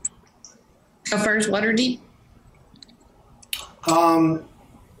 How far is Waterdeep?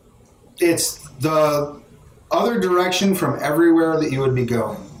 It's the other direction from everywhere that you would be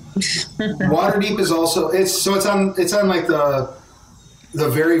going. Waterdeep is also it's on like the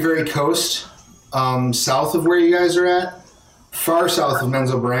very, very coast south of where you guys are at, far south of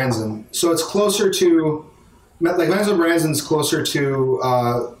Menzoberranzan. So it's closer to like Menzoberranzan's closer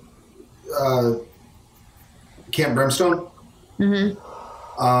to Camp Brimstone.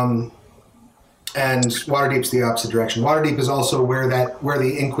 And Waterdeep's the opposite direction. Waterdeep is also where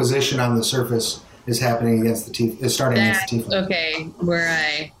the Inquisition on the surface is happening against is starting against the Tiefling. Okay, where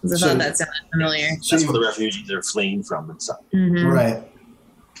I So- thought that sounded familiar. So That's you- where the refugees are fleeing from and stuff. right.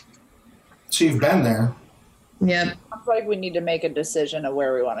 So you've been there. Yep. Sounds like we need to make a decision of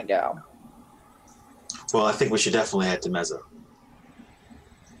where we want to go. Well, I think we should definitely head to Mezzo.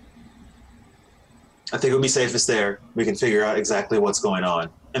 I think it would be safest there. We can figure out exactly what's going on.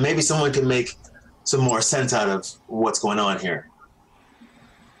 And maybe someone can make some more sense out of what's going on here.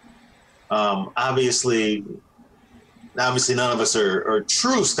 Obviously none of us are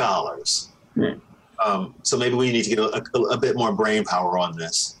true scholars. So maybe we need to get a bit more brain power on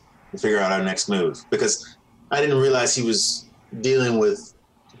this and figure out our next move. Because I didn't realize he was dealing with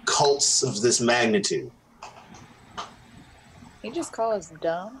cults of this magnitude. You just call us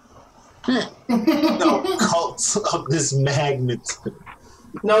dumb? No, cults of this magnitude.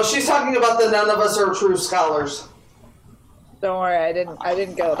 No, she's talking about the none of us are true scholars. Don't worry, I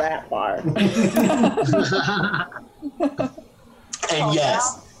didn't go that far. And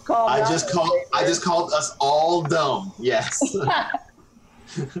yes, Calm I down, just called us all dumb. Yes.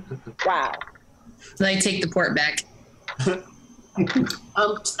 Wow. So I take the port back.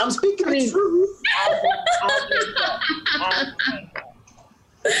 I'm speaking the truth.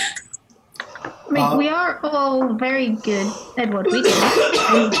 I mean, we are all very good at what we do,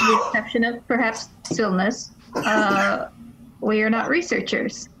 with the exception of perhaps stillness. We are not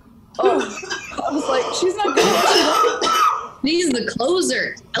researchers. Oh, I was like, she's not good. He's the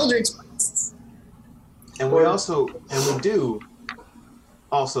closer. Eldritch Blasts. And we can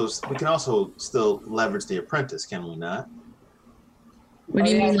also still leverage the apprentice, can we not? What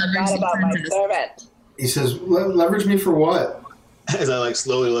do you mean leverage the about my apprentice? servant. He says, leverage me for what? As I like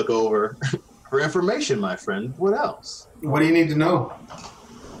slowly look over. For information, my friend. What else? What do you need to know?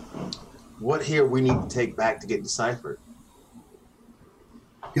 What here we need to take back to get deciphered?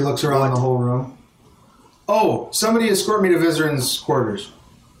 He looks around the whole room. Oh, somebody escort me to Vizarin's quarters.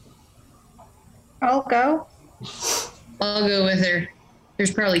 I'll go. I'll go with her.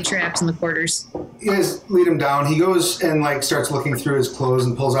 There's probably traps in the quarters. You guys lead him down. He goes and like starts looking through his clothes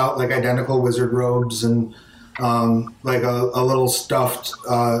and pulls out like identical wizard robes and like a little stuffed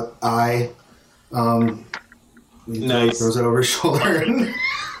eye. He Nice. throws it over his shoulder.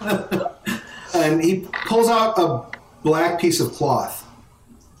 And he pulls out a black piece of cloth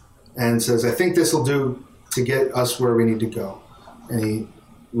and says, I think this will do to get us where we need to go. And he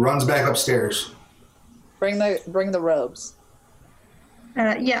runs back upstairs. Bring the robes.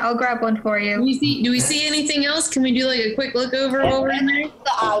 Yeah, I'll grab one for you. Do we see anything else? Can we do like a quick look over while we're in there?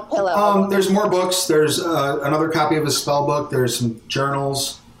 The eye pillow. There's more books. There's another copy of his spell book. There's some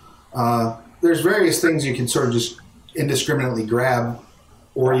journals. There's various things you can sort of just indiscriminately grab,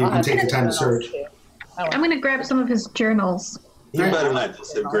 or you can take the time to search. I'm going to grab some of his journals. He better not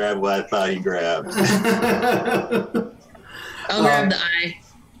just have grabbed what I thought he grabbed. I'll grab the eye.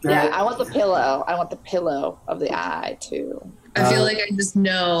 Yeah, I want the pillow. I want the pillow of the eye too. I feel like I just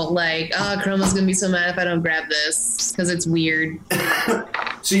know, like, Chroma's gonna be so mad if I don't grab this because it's weird.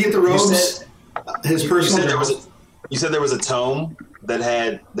 So you get the robes, his personal journals. You said there was a tome that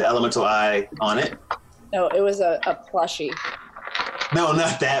had the elemental eye on it? No, it was a plushie. No,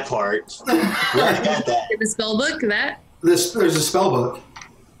 not that part. We already got that. The spell book, that? There's a spell book.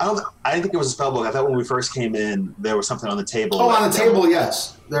 I didn't think it was a spell book. I thought when we first came in, there was something on the table. Oh, on the table,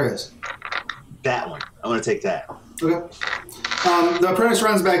 yes. There is. That one. I'm going to take that. Okay. The apprentice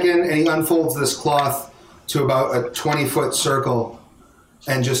runs back in and he unfolds this cloth to about a 20-foot circle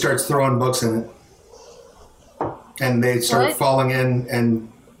and just starts throwing books in it. And they start falling in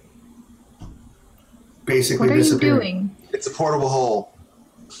and basically disappear. What are you doing? It's a portable hole.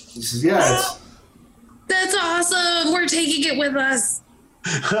 He says, yeah, it's... That's awesome! We're taking it with us.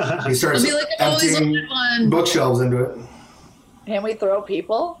 He starts I'll be like, I've always emptying wanted one. bookshelves into it. Can we throw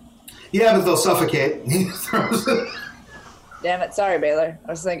people? Yeah, but they'll suffocate. He throws it. Damn it. Sorry, Baylor.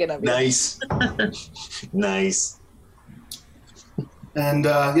 I was thinking of you. Nice. Nice. And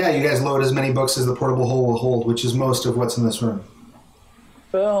yeah, you guys load as many books as the portable hole will hold, which is most of what's in this room.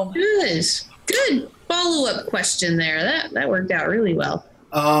 Boom. Good follow-up question there. That worked out really well.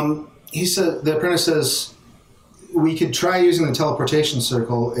 He said, the apprentice says, we could try using the teleportation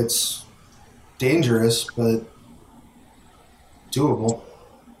circle. It's dangerous, but doable.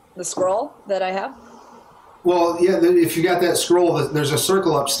 The scroll that I have? Well, yeah, if you got that scroll, there's a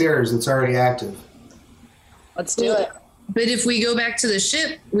circle upstairs that's already active. Let's do it. But if we go back to the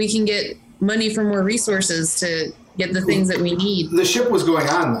ship, we can get money for more resources to get the things that we need. The ship was going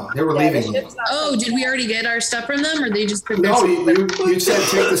on, though. They were leaving. Oh, did we already get our stuff from them, or they just took No, their you said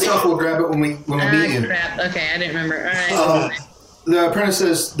take the stuff, we'll grab it when we meet you. Crap. Okay, I didn't remember. All right. The apprentice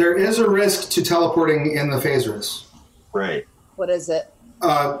says, there is a risk to teleporting in the Phaserus. Right. What is it?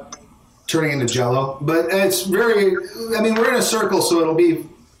 Turning into jello. But it's very, I mean, we're in a circle, so it'll be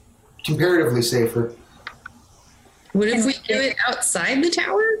comparatively safer. What if we do it outside the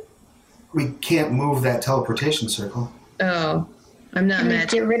tower? We can't move that teleportation circle. Oh, I'm not Can we mad.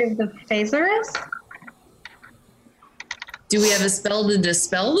 get rid of the Phaserus? Do we have a spell to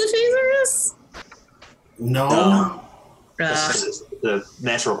dispel the Phaserus? No. This is the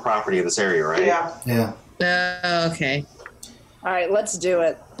natural property of this area, right? Yeah. Yeah. Okay. All right, let's do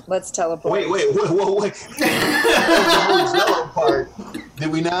it. Let's teleport. Wait. The jello part.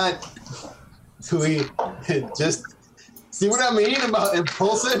 Did we not? Do we just see what I mean about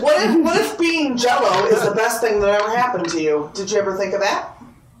impulsive? What if being Jello is the best thing that ever happened to you? Did you ever think of that?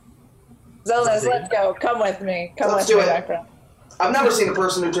 Zealous, let's go. Come with me. Let's do it. I've never seen a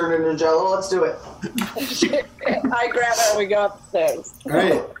person who turned into Jello. Let's do it. I grab it and we go upstairs. All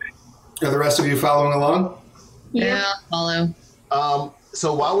right. Are the rest of you following along? Yeah, I'll follow.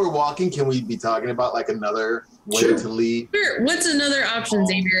 So while we're walking, can we be talking about like another way Sure. to leave? Sure. What's another option,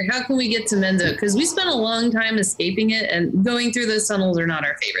 Xavier? How can we get to Menzo? Because we spent a long time escaping it, and going through those tunnels are not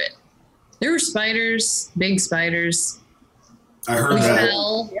our favorite. There were spiders, big spiders. I heard We that.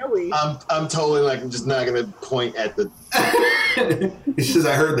 fell. Really? I'm totally like, I'm just not going to point at the. He says,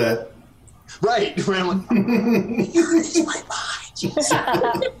 I heard that. Right. I'm like, it's right behind you.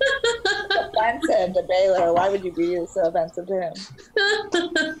 Offensive to Baylor. Why would you be so offensive to him?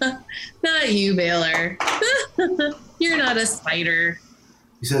 Not you, Baylor. You're not a spider.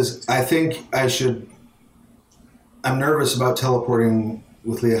 He says, I think I should. I'm nervous about teleporting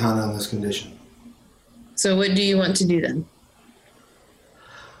with Liahana in this condition. So what do you want to do then?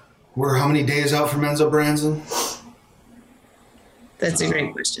 We're how many days out from Enzo Branson? That's a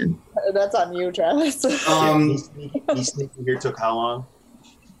great question. That's on you, Travis. He sneaking here took how long?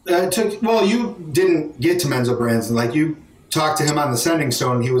 It took. Well, you didn't get to Menzo Branson. Like you talked to him on the sending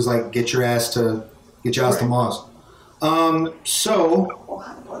stone. And he was like, "Get your ass to Moz."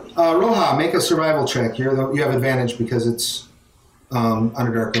 Roja, make a survival check. You have advantage because it's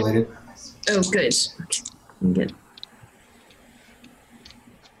Underdark related. Oh, good. Okay. I'm good.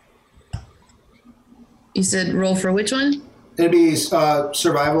 You said roll for which one? It'd be survival.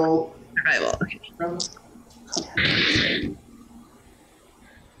 Survival. Okay.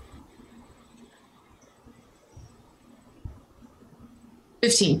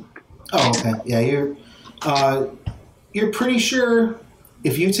 15. Oh, okay. Yeah, you're pretty sure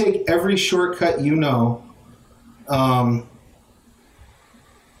if you take every shortcut you know,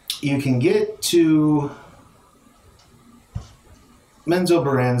 you can get to Menzo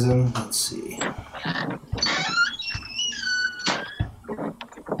Branson. Let's see.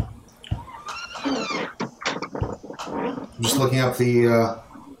 I'm just looking up the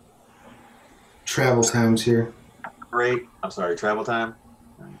travel times here. Great. I'm sorry, travel time?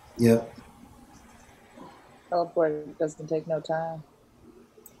 Yep. Teleport doesn't take no time.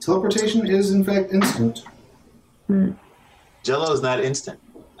 Teleportation is, in fact, instant. Jello is not instant.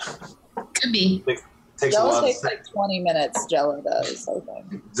 Could be. Takes a Jello while. takes like 20 minutes, Jello does, I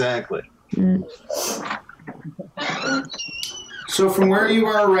think. Exactly. So from where you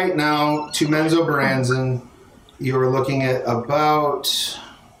are right now to Menzo Branson, you are looking at about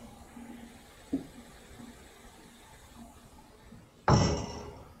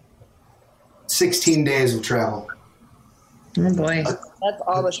 16 days of travel. Oh boy. That's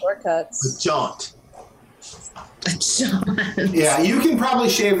all the shortcuts. A jaunt. John. Yeah, you can probably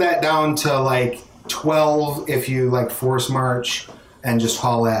shave that down to like 12 if you like force march and just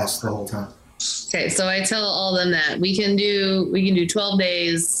haul ass the whole time. Okay, so I tell all them that we can do 12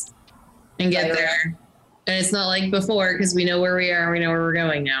 days and get there. And it's not like before because we know where we are, we know where we're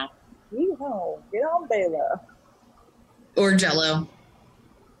going now. You know, get on Baylor. Or Jello.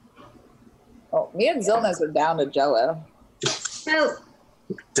 Oh, me and Zilness are down to Jello. So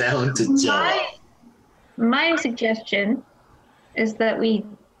Down to Jello. my suggestion is that we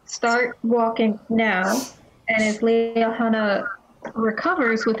start walking now, and if Liahana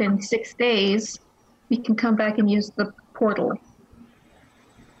recovers within 6 days, we can come back and use the portal.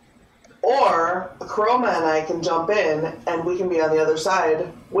 Or Chroma and I can jump in, and we can be on the other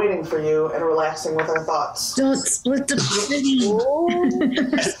side, waiting for you and relaxing with our thoughts. Don't split the city.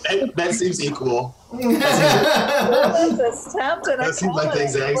 That seems equal. That seems like the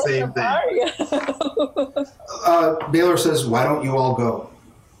exact same thing. Baylor says, why don't you all go?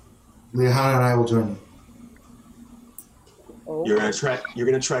 Liahana and I will join you. You're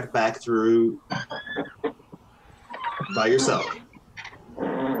gonna trek back through by yourself.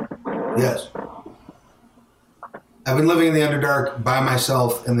 Yes. I've been living in the Underdark by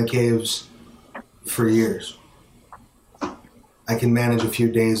myself in the caves for years. I can manage a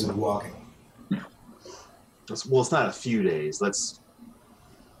few days of walking. Well, it's not a few days.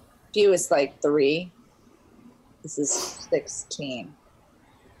 Few is like 3. This is 16.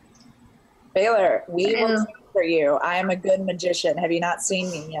 Baylor, we will sing for you. I am a good magician. Have you not seen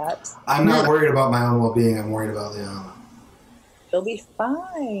me yet? I'm not worried about my own well-being. I'm worried about Liahana. You'll be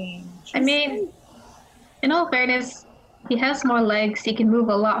fine. I mean, in all fairness, he has more legs. He can move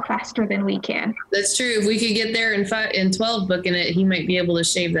a lot faster than we can. That's true. If we could get there in 12 booking it, he might be able to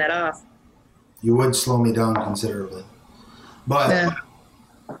shave that off. You would slow me down considerably. But Yeah.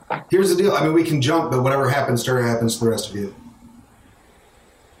 here's the deal. I mean, we can jump, but whatever happens to her happens to the rest of you.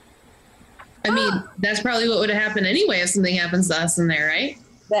 I mean, that's probably what would have happened anyway if something happens to us in there, right?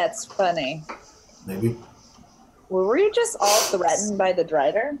 That's funny. Maybe. Were we just all threatened by the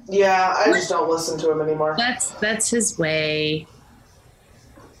Drider? Yeah, I just don't listen to him anymore. That's his way.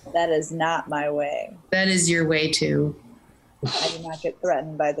 That is not my way. That is your way too. I do not get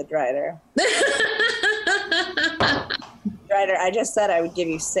threatened by the Drider. Ryder, I just said I would give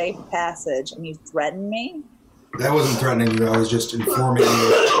you safe passage, and you threatened me? That wasn't threatening you. I was just informing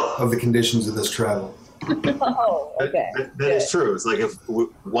you of the conditions of this travel. Oh, okay. That is true. It's like if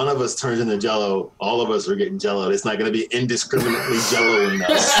one of us turns into Jello, all of us are getting Jello. It's not going to be indiscriminately Jelloing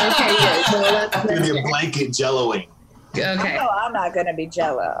us. Okay, good. So It's going to be a blanket Jelloing. okay. No, I'm not going to be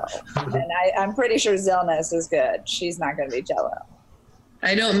Jello. And I'm pretty sure Zilness is good. She's not going to be Jello.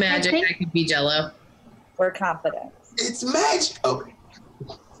 I don't magic. I could be Jello. We're confident. It's magic. Okay.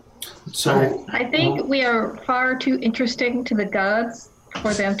 So, I think we are far too interesting to the gods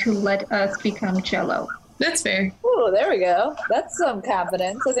for them to let us become Jello. That's fair. Ooh, there we go. That's some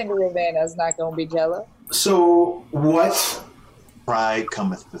confidence. I think Ravenna's not going to be Jello. so what? Pride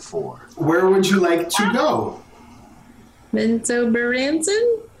cometh before. Where would you like to go? Minto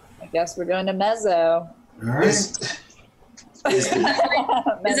Baranson? I guess we're going to Mezzo. All right. Is Is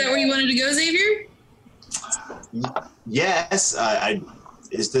that where you wanted to go, Xavier? yes.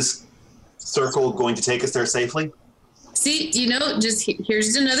 Is this circle going to take us there safely? See, just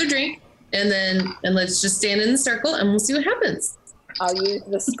here's another drink, and let's just stand in the circle, and we'll see what happens. I'll use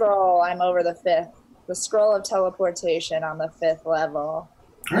the scroll. I'm over the 5th. The scroll of teleportation on the 5th level.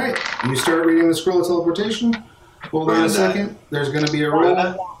 All right. You start reading the scroll of teleportation. Hold on a second. There's going to be a roll.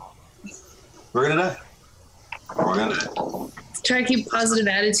 We're gonna die. We're gonna die. Try to keep positive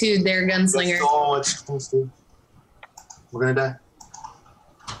attitude there, gunslinger. That's so much things, dude. We're gonna die.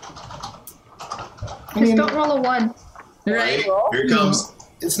 Just don't roll a 1. Right? Here it comes.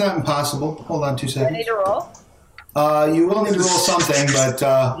 It's not impossible. Hold on 2 I seconds. need to roll. You will need to roll something, but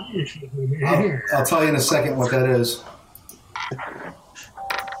I'll tell you in a second what that is.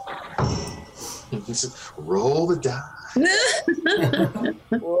 Roll the die.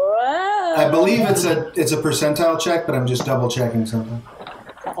 Whoa. I believe it's a percentile check, but I'm just double checking something.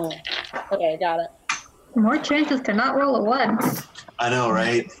 Uh-oh. Okay, got it. More chances to not roll a 1. I know,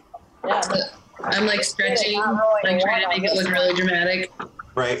 right? Yeah. I'm like stretching, Not rolling like trying to one make on it look this really dramatic.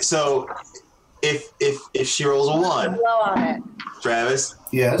 Right. So, if she rolls a 1, Blow on it. Travis,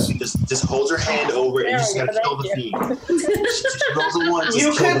 Yes. just hold your hand over it and you just There we gotta go, kill the thank fiend. She rolls a 1, just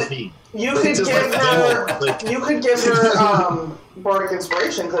You kill the could- fiend. You Like, could just give like her. that. Like, You could give her bardic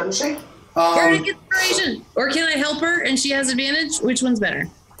inspiration, couldn't she? Bardic inspiration! Or can I help her and she has advantage? Which one's better?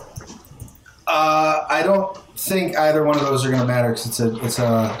 I don't think either one of those are going to matter because it's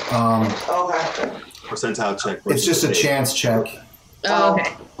a Okay. percentile check. it's just a chance check. Oh,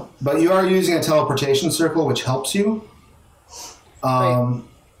 okay. But you are using a teleportation circle, which helps you. I'm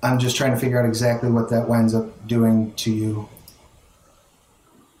just trying to figure out exactly what that winds up doing to you.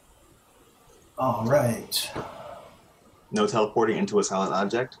 All right. No teleporting into a solid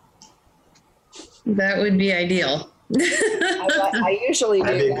object. That would be ideal. I usually do.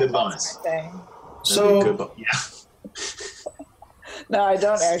 That'd be a good that. bonus. That's my thing. That'd be So good, yeah. No, I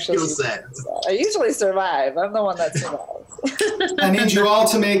don't actually. Skill set. I usually survive. I'm the one that survives. I need you all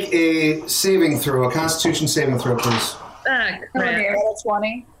to make a saving throw, a Constitution saving throw, please. Ah, crap. Is that a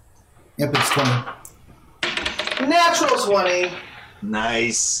 20? Yep, it's 20. Natural 20.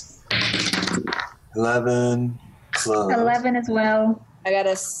 Nice. 11. 11 as well. I got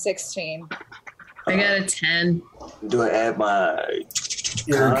a 16. I got a 10. Do I add my?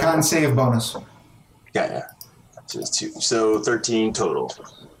 Your con save bonus. Yeah. Just 2. So 13 total.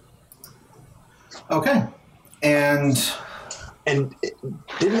 Okay. And And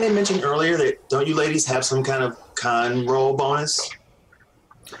didn't they mention earlier that don't you ladies have some kind of con roll bonus?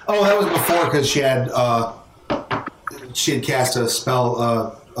 oh, that was before because she had cast a spell,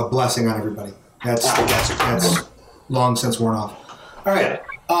 a blessing on everybody. That's long since worn off. All right.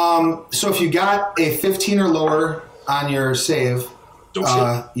 So if you got a 15 or lower on your save,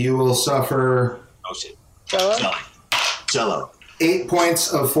 you will suffer Oh shit. Jello? Jello. 8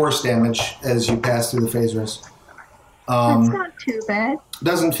 points of force damage as you pass through the phase risk. That's not too bad.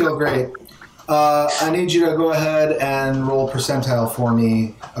 Doesn't feel great. I need you to go ahead and roll percentile for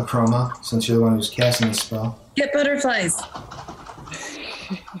me, Akroma, since you're the one who's casting the spell. Get butterflies.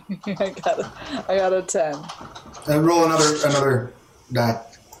 I got a 10. And roll another die.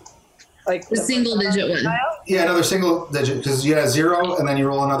 Like The single digit one. Yeah, another single digit, because you had 0, and then you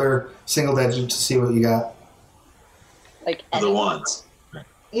roll another single digit to see what you got. Like The ones.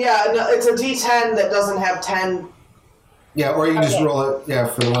 Yeah, no, it's a D10 that doesn't have 10. Yeah, or you can just Okay. roll it,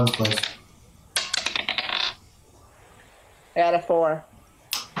 for the ones place. I got a 4.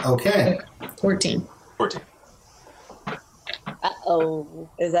 Okay. 14. 14. Uh-oh.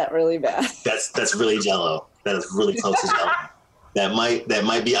 Is that really bad? That's really Jello. That is really close to Jello. That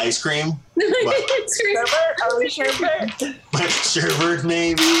might be ice cream. Sherbert? Are we sherbet? Sherbert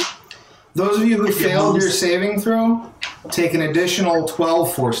maybe. Those of you who failed your saving throw, take an additional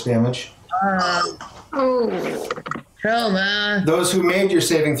 12 force damage. Oh. Trauma. Those who made your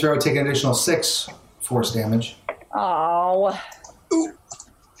saving throw take an additional 6 force damage. Oh.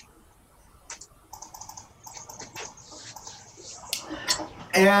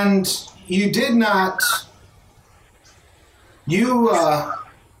 And you did not. You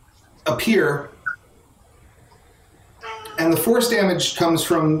appear, and the force damage comes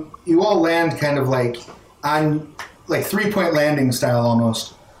from you all land kind of like on like 3-point landing style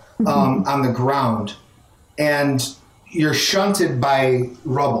almost on the ground, and you're shunted by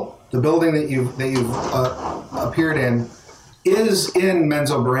rubble. The building that you've appeared in is in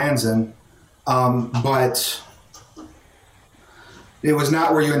Menzoberranzan, but it was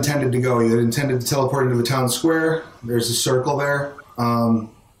not where you intended to go. You had intended to teleport into the town square. There's a circle there.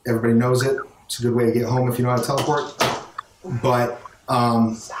 Everybody knows it. It's a good way to get home if you know how to teleport. But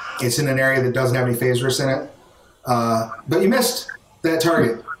it's in an area that doesn't have any phase risks in it. But you missed that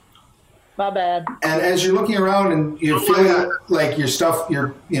target. My bad. And as you're looking around and you're feeling like your stuff,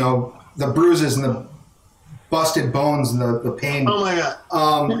 the bruises and the busted bones and the pain. Oh my god.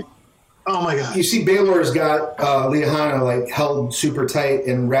 Oh my god. You see Baylor's got Liahana like held super tight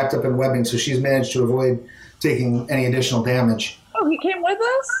and wrapped up in webbing, so she's managed to avoid taking any additional damage. Oh, he came with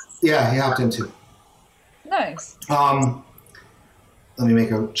us? Yeah, he hopped into. Nice. Let me make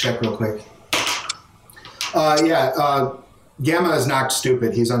a check real quick. Gamma is knocked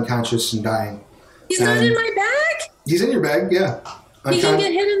stupid. He's unconscious and dying. He's not in my bag? He's in your bag, yeah. He can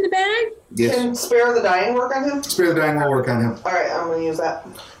get hit in the bag? Yes. Can Spare the Dying work on him? Spare the Dying will work on him. All right, I'm going to use that.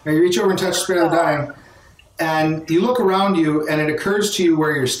 Now you reach over and touch Spare the Dying, and you look around you, and it occurs to you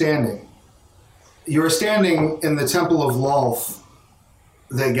where you're standing. You're standing in the Temple of Lolth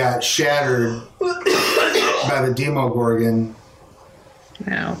that got shattered by the Demogorgon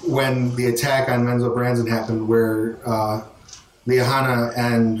when the attack on Menzoberranzan happened, where Liahana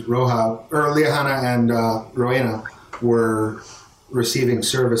and Rowena were receiving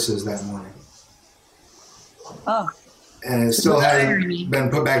services that morning. Oh. And it still hasn't been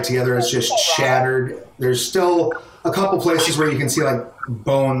put back together. It's just shattered. There's still a couple places where you can see like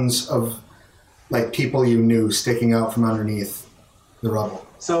bones of like people you knew sticking out from underneath the rubble.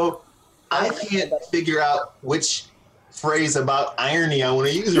 So I can't figure out which phrase about irony I want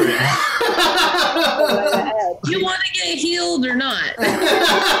to use right now. You want to get healed or not?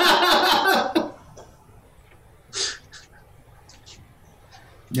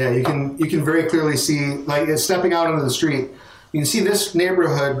 Yeah, you can very clearly see, like, it's stepping out into the street. You can see this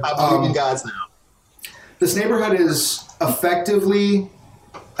neighborhood. I believe in God's now. This neighborhood is effectively,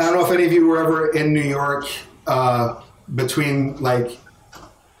 I don't know if any of you were ever in New York between, like,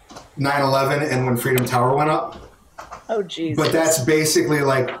 9/11 and when Freedom Tower went up. Oh, Jesus. But that's basically,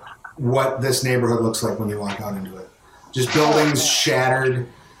 like, what this neighborhood looks like when you walk out into it. Just buildings shattered,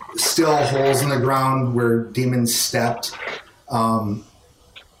 still holes in the ground where demons stepped.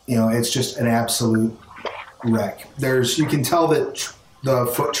 It's just an absolute wreck. You can tell that the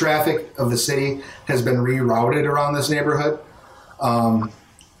foot traffic of the city has been rerouted around this neighborhood.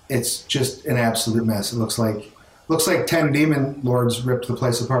 It's just an absolute mess. It looks like 10 demon lords ripped the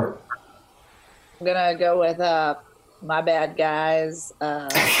place apart. I'm gonna go with my bad, guys. I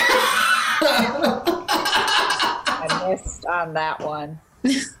missed on that one.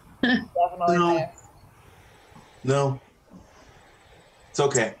 Definitely missed. No. It's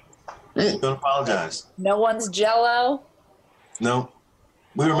okay. Don't apologize. No one's Jello. No.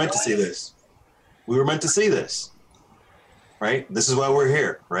 We were meant to see this. Right? This is why we're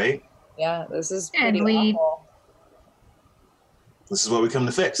here, right? Yeah, this is And pretty awful. This is what we come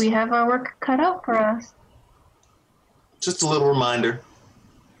to fix. We have our work cut out for us. Just a little reminder.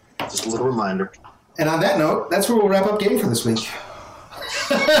 And on that note, that's where we'll wrap up game for this week.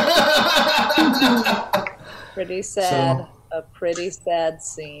 Pretty sad. A pretty sad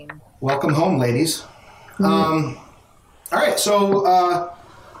scene. Welcome home, ladies. All right, so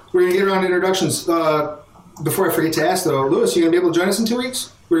we're going to get around to introductions. Before I forget to ask, though, Lewis, you going to be able to join us in 2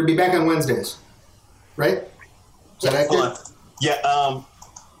 weeks? We're going to be back on Wednesdays, right? Is that accurate? Hold on. Yeah,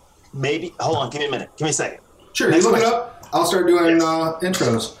 maybe. Hold on, give me a minute. Give me a second. Sure, Next you look question. it up. I'll start doing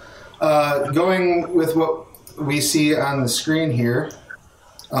intros. Going with what we see on the screen here,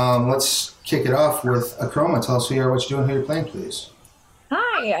 let's kick it off with Akroma. Tell us who you are, what you're doing, who you're playing, please.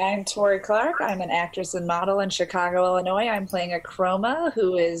 Hi, I'm Tori Clark. I'm an actress and model in Chicago, Illinois. I'm playing Akroma,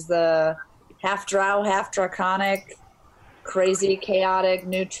 who is the half drow, half draconic, crazy, chaotic,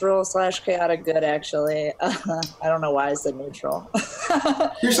 neutral / chaotic good, actually. I don't know why I said neutral.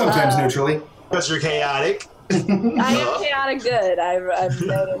 You're sometimes neutrally. Because you're chaotic. I am chaotic good. I've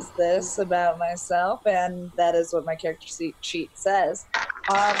noticed this about myself, and that is what my character sheet says.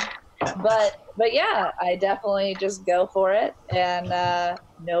 But yeah, I definitely just go for it, and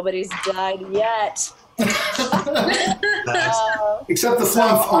nobody's died yet. Except the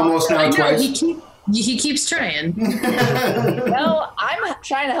flump almost now twice. He keeps trying. No, I'm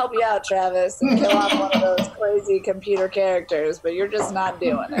trying to help you out, Travis, and kill off one of those crazy computer characters, but you're just not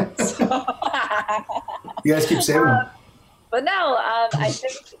doing it. So. You guys keep saving them. But no, I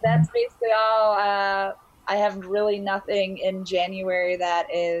think that's basically all. I have really nothing in January that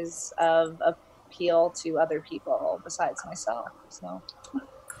is of appeal to other people besides myself. So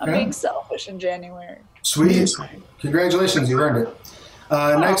I'm being selfish in January. Sweet. Congratulations, you earned it.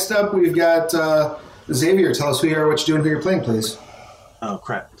 Next up, we've got Xavier. Tell us who you are, what you're doing, who you're playing, please. Oh,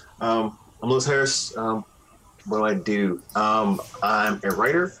 crap. I'm Lewis Harris. What do I do? I'm a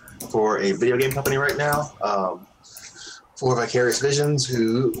writer for a video game company right now, for Vicarious Visions,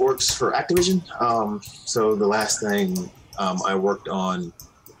 who works for Activision. So the last thing I worked on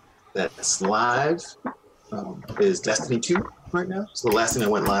that's live is Destiny 2 right now. So the last thing I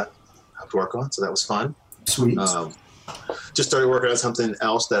went live I have to work on, so that was fun. Sweet. Just started working on something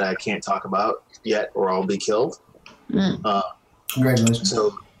else that I can't talk about yet, or I'll be killed. Congratulations.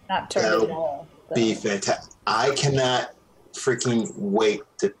 So Not turned at all. be fantastic. I cannot freaking wait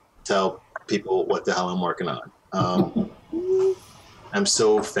to tell people what the hell I'm working on. I'm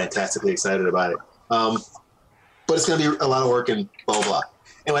so fantastically excited about it. But it's going to be a lot of work and blah, blah.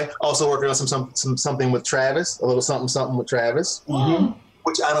 Anyway, also working on something with Travis, a little something with Travis,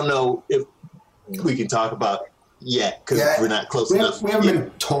 which I don't know if we can talk about yet because we're not close enough. We haven't been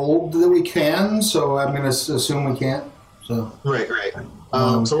told that we can, so I'm going to assume we can't. So Right.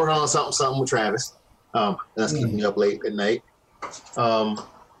 So working on something with Travis. That's keeping me up late at night.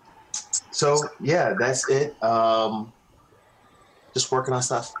 So yeah, that's it. Just working on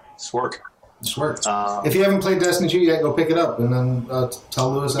stuff. Just work. If you haven't played Destiny 2 yet, go pick it up and then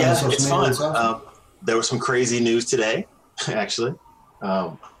tell Lewis on social media. It's fun. There was some crazy news today, actually,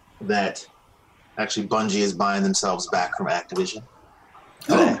 that actually Bungie is buying themselves back from Activision.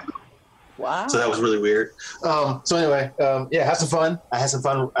 Wow. So that was really weird. So anyway, have some fun. I had some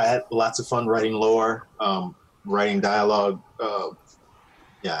fun. I had lots of fun writing lore, writing dialogue. I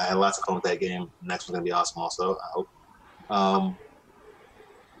had lots of fun with that game. The next one's going to be awesome also, I hope.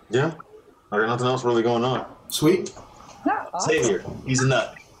 I got nothing else really going on. Sweet. Awesome. Xavier, he's a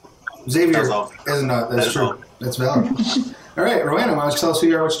nut. Xavier is a nut. That's true. That's valid. All right, Rowena, why don't you tell us who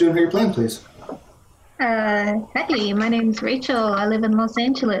you are, what you're doing, who you're playing, please. Hi, my name's Rachel. I live in Los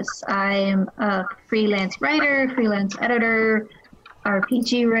Angeles. I am a freelance writer, freelance editor,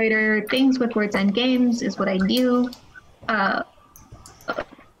 RPG writer. Things with words and games is what I do. Got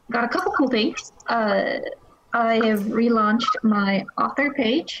a couple cool things. I have relaunched my author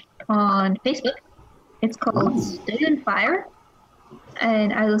page on Facebook. It's called Stay and Fire.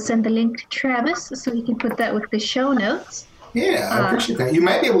 And I will send the link to Travis so he can put that with the show notes. Yeah, I appreciate that. You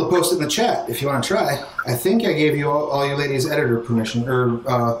might be able to post it in the chat if you want to try. I think I gave you all you ladies editor permission,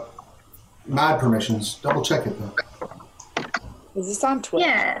 or mod permissions. Double check it, though. Is this on Twitter?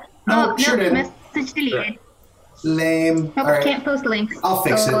 Yeah. No, sure didn't. Message deleted. Lame. Nope, All right. can't post links. I'll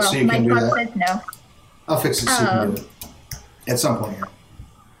fix it so you can do my that. bot says no. I'll fix it so you can do it. At some point here.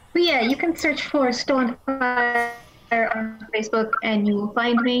 But yeah, you can search for Stolen Fire on Facebook and you will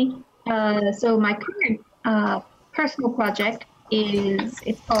find me. So my current personal project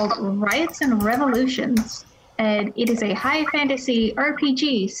it's called Riots and Revolutions, and it is a high fantasy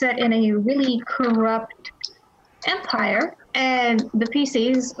RPG set in a really corrupt empire, and the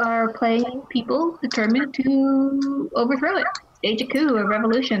PCs are playing people determined to overthrow it, stage a coup, a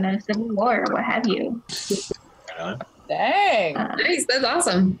revolution, a civil war, what have you. Dang. Nice, that's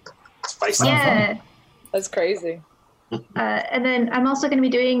awesome. Spicy. Yeah. That's crazy. And then I'm also going to be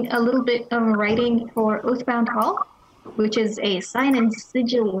doing a little bit of writing for Oathbound Hall, which is a sign and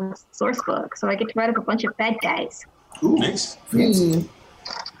sigil source book. So I get to write up a bunch of bad guys. Ooh, Nice. fancy.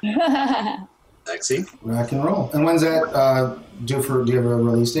 Sexy. Rock and roll. And when's that due for? Do you have a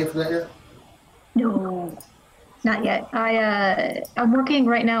release date for that yet? No, not yet. I'm working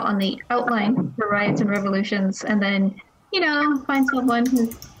right now on the outline for Riots and Revolutions, and then, find someone who,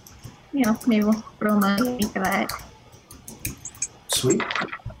 maybe we'll throw money for that. Sweet.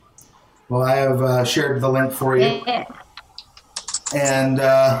 Well, I have shared the link for you. Yeah. And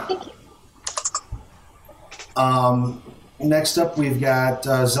Thank you. Next up, we've got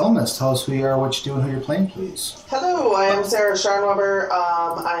Zelmas. Tell us who you are, what you're doing, who you're playing, please. Hello, I am Sarah Scharnweber.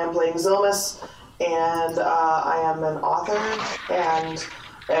 I am playing Zilmus, and I am an author and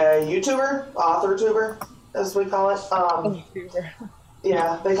a YouTuber, author-tuber. as we call it.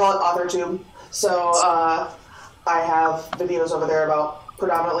 Yeah, they call it AuthorTube. So I have videos over there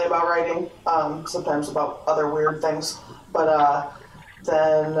predominantly about writing, sometimes about other weird things. But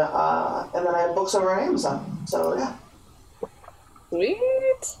then I have books over on Amazon. So yeah.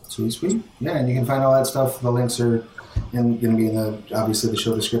 Sweet. Yeah, and you can find all that stuff. The links are going to be in obviously the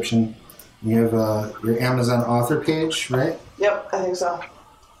show description. You have your Amazon author page, right? Yep, I think so.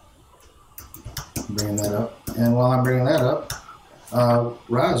 I'm bringing that up. And while I'm bringing that up,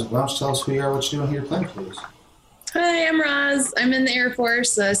 Roz, why don't you tell us who you are, what you're doing here playing, please? Hi, I'm Roz. I'm in the Air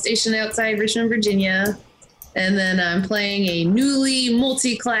Force, stationed outside Richmond, Virginia. And then I'm playing a newly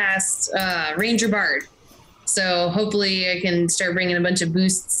multi-classed Ranger Bard. So hopefully I can start bringing a bunch of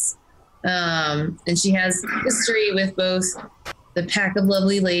boosts. And she has history with both the pack of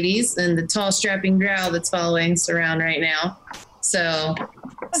lovely ladies and the tall, strapping drow that's following us around right now. So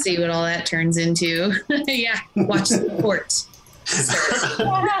see what all that turns into. Yeah, watch the court.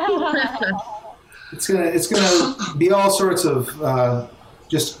 It's gonna be all sorts of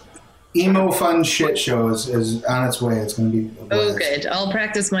just emo fun shit shows is on its way. It's gonna be good. I'll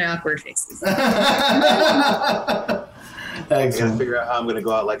practice my awkward faces. I Excellent. gotta figure out how I'm gonna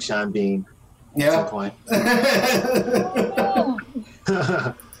go out like Sean Bean at some point.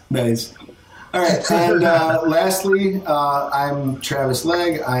 Nice. All right, and lastly, I'm Travis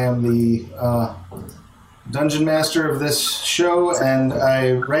Legg. I am the dungeon master of this show, and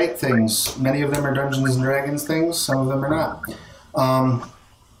I write things. Many of them are Dungeons and Dragons things. Some of them are not.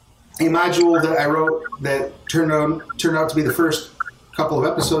 A module that I wrote that turned out to be the first couple of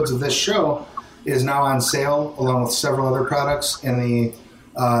episodes of this show is now on sale, along with several other products in the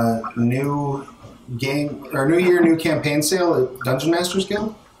new year, new campaign sale at Dungeon Masters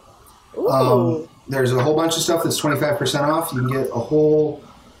Guild. There's a whole bunch of stuff that's 25% off. You can get a whole,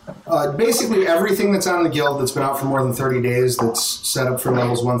 basically everything that's on the guild that's been out for more than 30 days that's set up for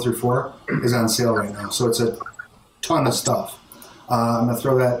levels 1 through 4 is on sale right now. So it's a ton of stuff. I'm going to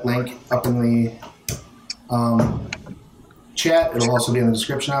throw that link up in the chat. It'll also be in the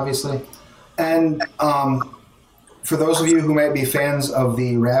description, obviously. And for those of you who might be fans of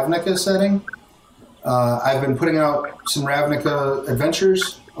the Ravnica setting, I've been putting out some Ravnica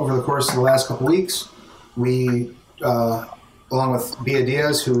adventures over the course of the last couple weeks. We, along with Bia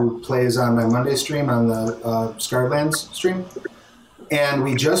Diaz, who plays on my Monday stream on the Scarlands stream, and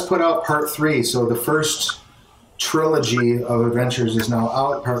we just put out part 3. So the first trilogy of adventures is now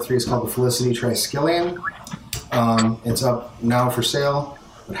out. Part 3 is called the Felicity Triskelion. It's up now for sale.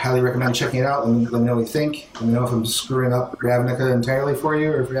 I'd highly recommend checking it out and let me know what you think. Let me know if I'm screwing up Ravnica entirely for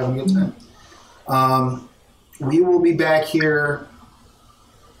you or if you're having a good time. We will be back here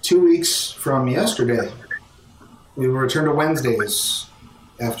 2 weeks from yesterday. We will return to Wednesdays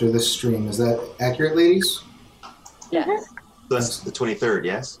after this stream. Is that accurate, ladies? Yes. So that's the 23rd,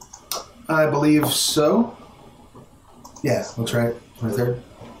 yes? I believe so. Yeah, we'll try it. 23rd.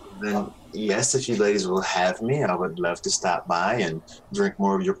 Then, yes, if you ladies will have me, I would love to stop by and drink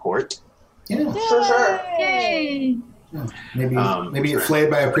more of your port. Yeah. Sure. Yay! Yeah. Maybe get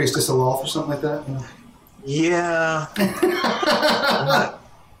flayed by a priestess of Lolth or something like that. You know? Yeah.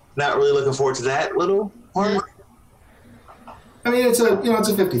 not really looking forward to that little part. I mean, it's a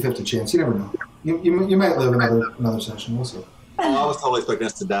 50-50 chance. You never know. You might live another session. We'll see. Oh, I was totally expecting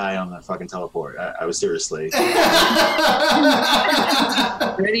us to die on that fucking teleport. I was seriously.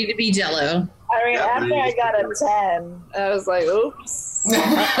 Ready to be Jello. I mean, after I got a 10, I was like, oops.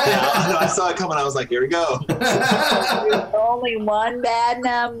 Yeah, I saw it coming. I was like, here we go. Only one bad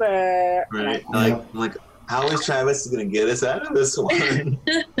number. Right. Like, how is Travis going to get us out of this one?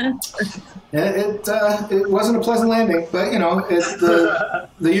 It wasn't a pleasant landing, but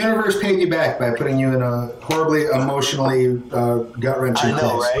the universe paid you back by putting you in a horribly emotionally gut-wrenching place. I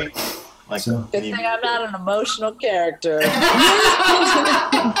know, right? Like, So. Good thing I'm not an emotional character.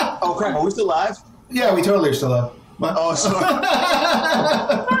 Oh crap! Are we still live? Yeah, we totally are still up. Oh, sorry.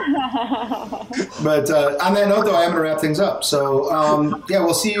 But on that note, though, I am going to wrap things up. So,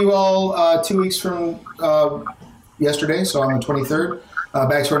 we'll see you all 2 weeks from yesterday, so on the 23rd,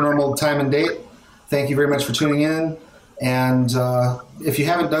 back to our normal time and date. Thank you very much for tuning in. And if you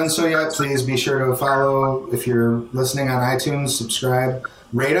haven't done so yet, please be sure to follow. If you're listening on iTunes, subscribe.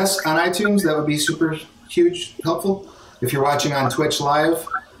 Rate us on iTunes. That would be super huge, helpful. If you're watching on Twitch Live,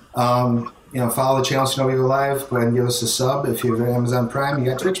 follow the channel so you know we go live. Go ahead and give us a sub. If you have Amazon Prime, you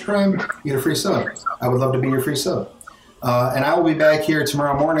got Twitch Prime, you get a free sub. I would love to be your free sub. And I will be back here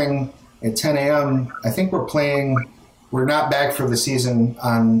tomorrow morning at 10 a.m. I think we're not back for the season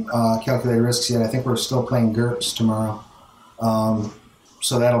on Calculated Risks yet. I think we're still playing GURPS tomorrow.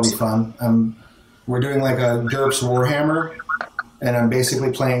 So that'll be fun. I'm we're doing like a GURPS Warhammer, and I'm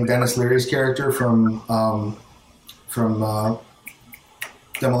basically playing Dennis Leary's character from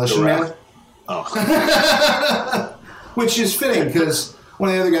Demolition Man. Oh. Which is fitting because one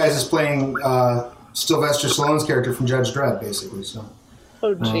of the other guys is playing Sylvester Stallone's character from Judge Dredd, basically. So.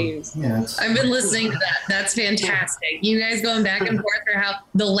 Oh, jeez. Yeah, I've been listening to that. That's fantastic. You guys going back and forth or how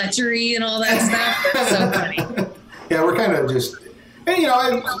the lechery and all that stuff. That's so funny. Yeah, we're kind of just, and you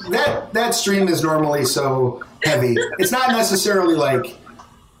know, that stream is normally so heavy. It's not necessarily like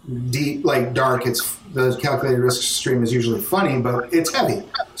deep, like dark. It's the Calculated Risk stream is usually funny, but it's heavy.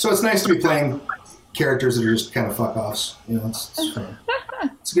 So it's nice to be playing characters that are just kind of fuck offs. You know, it's fun.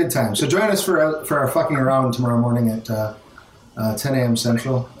 It's a good time. So join us for our fucking around tomorrow morning at 10 a.m.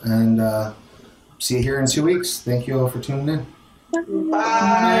 Central, and see you here in 2 weeks. Thank you all for tuning in.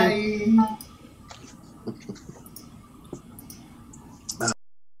 Bye. Bye.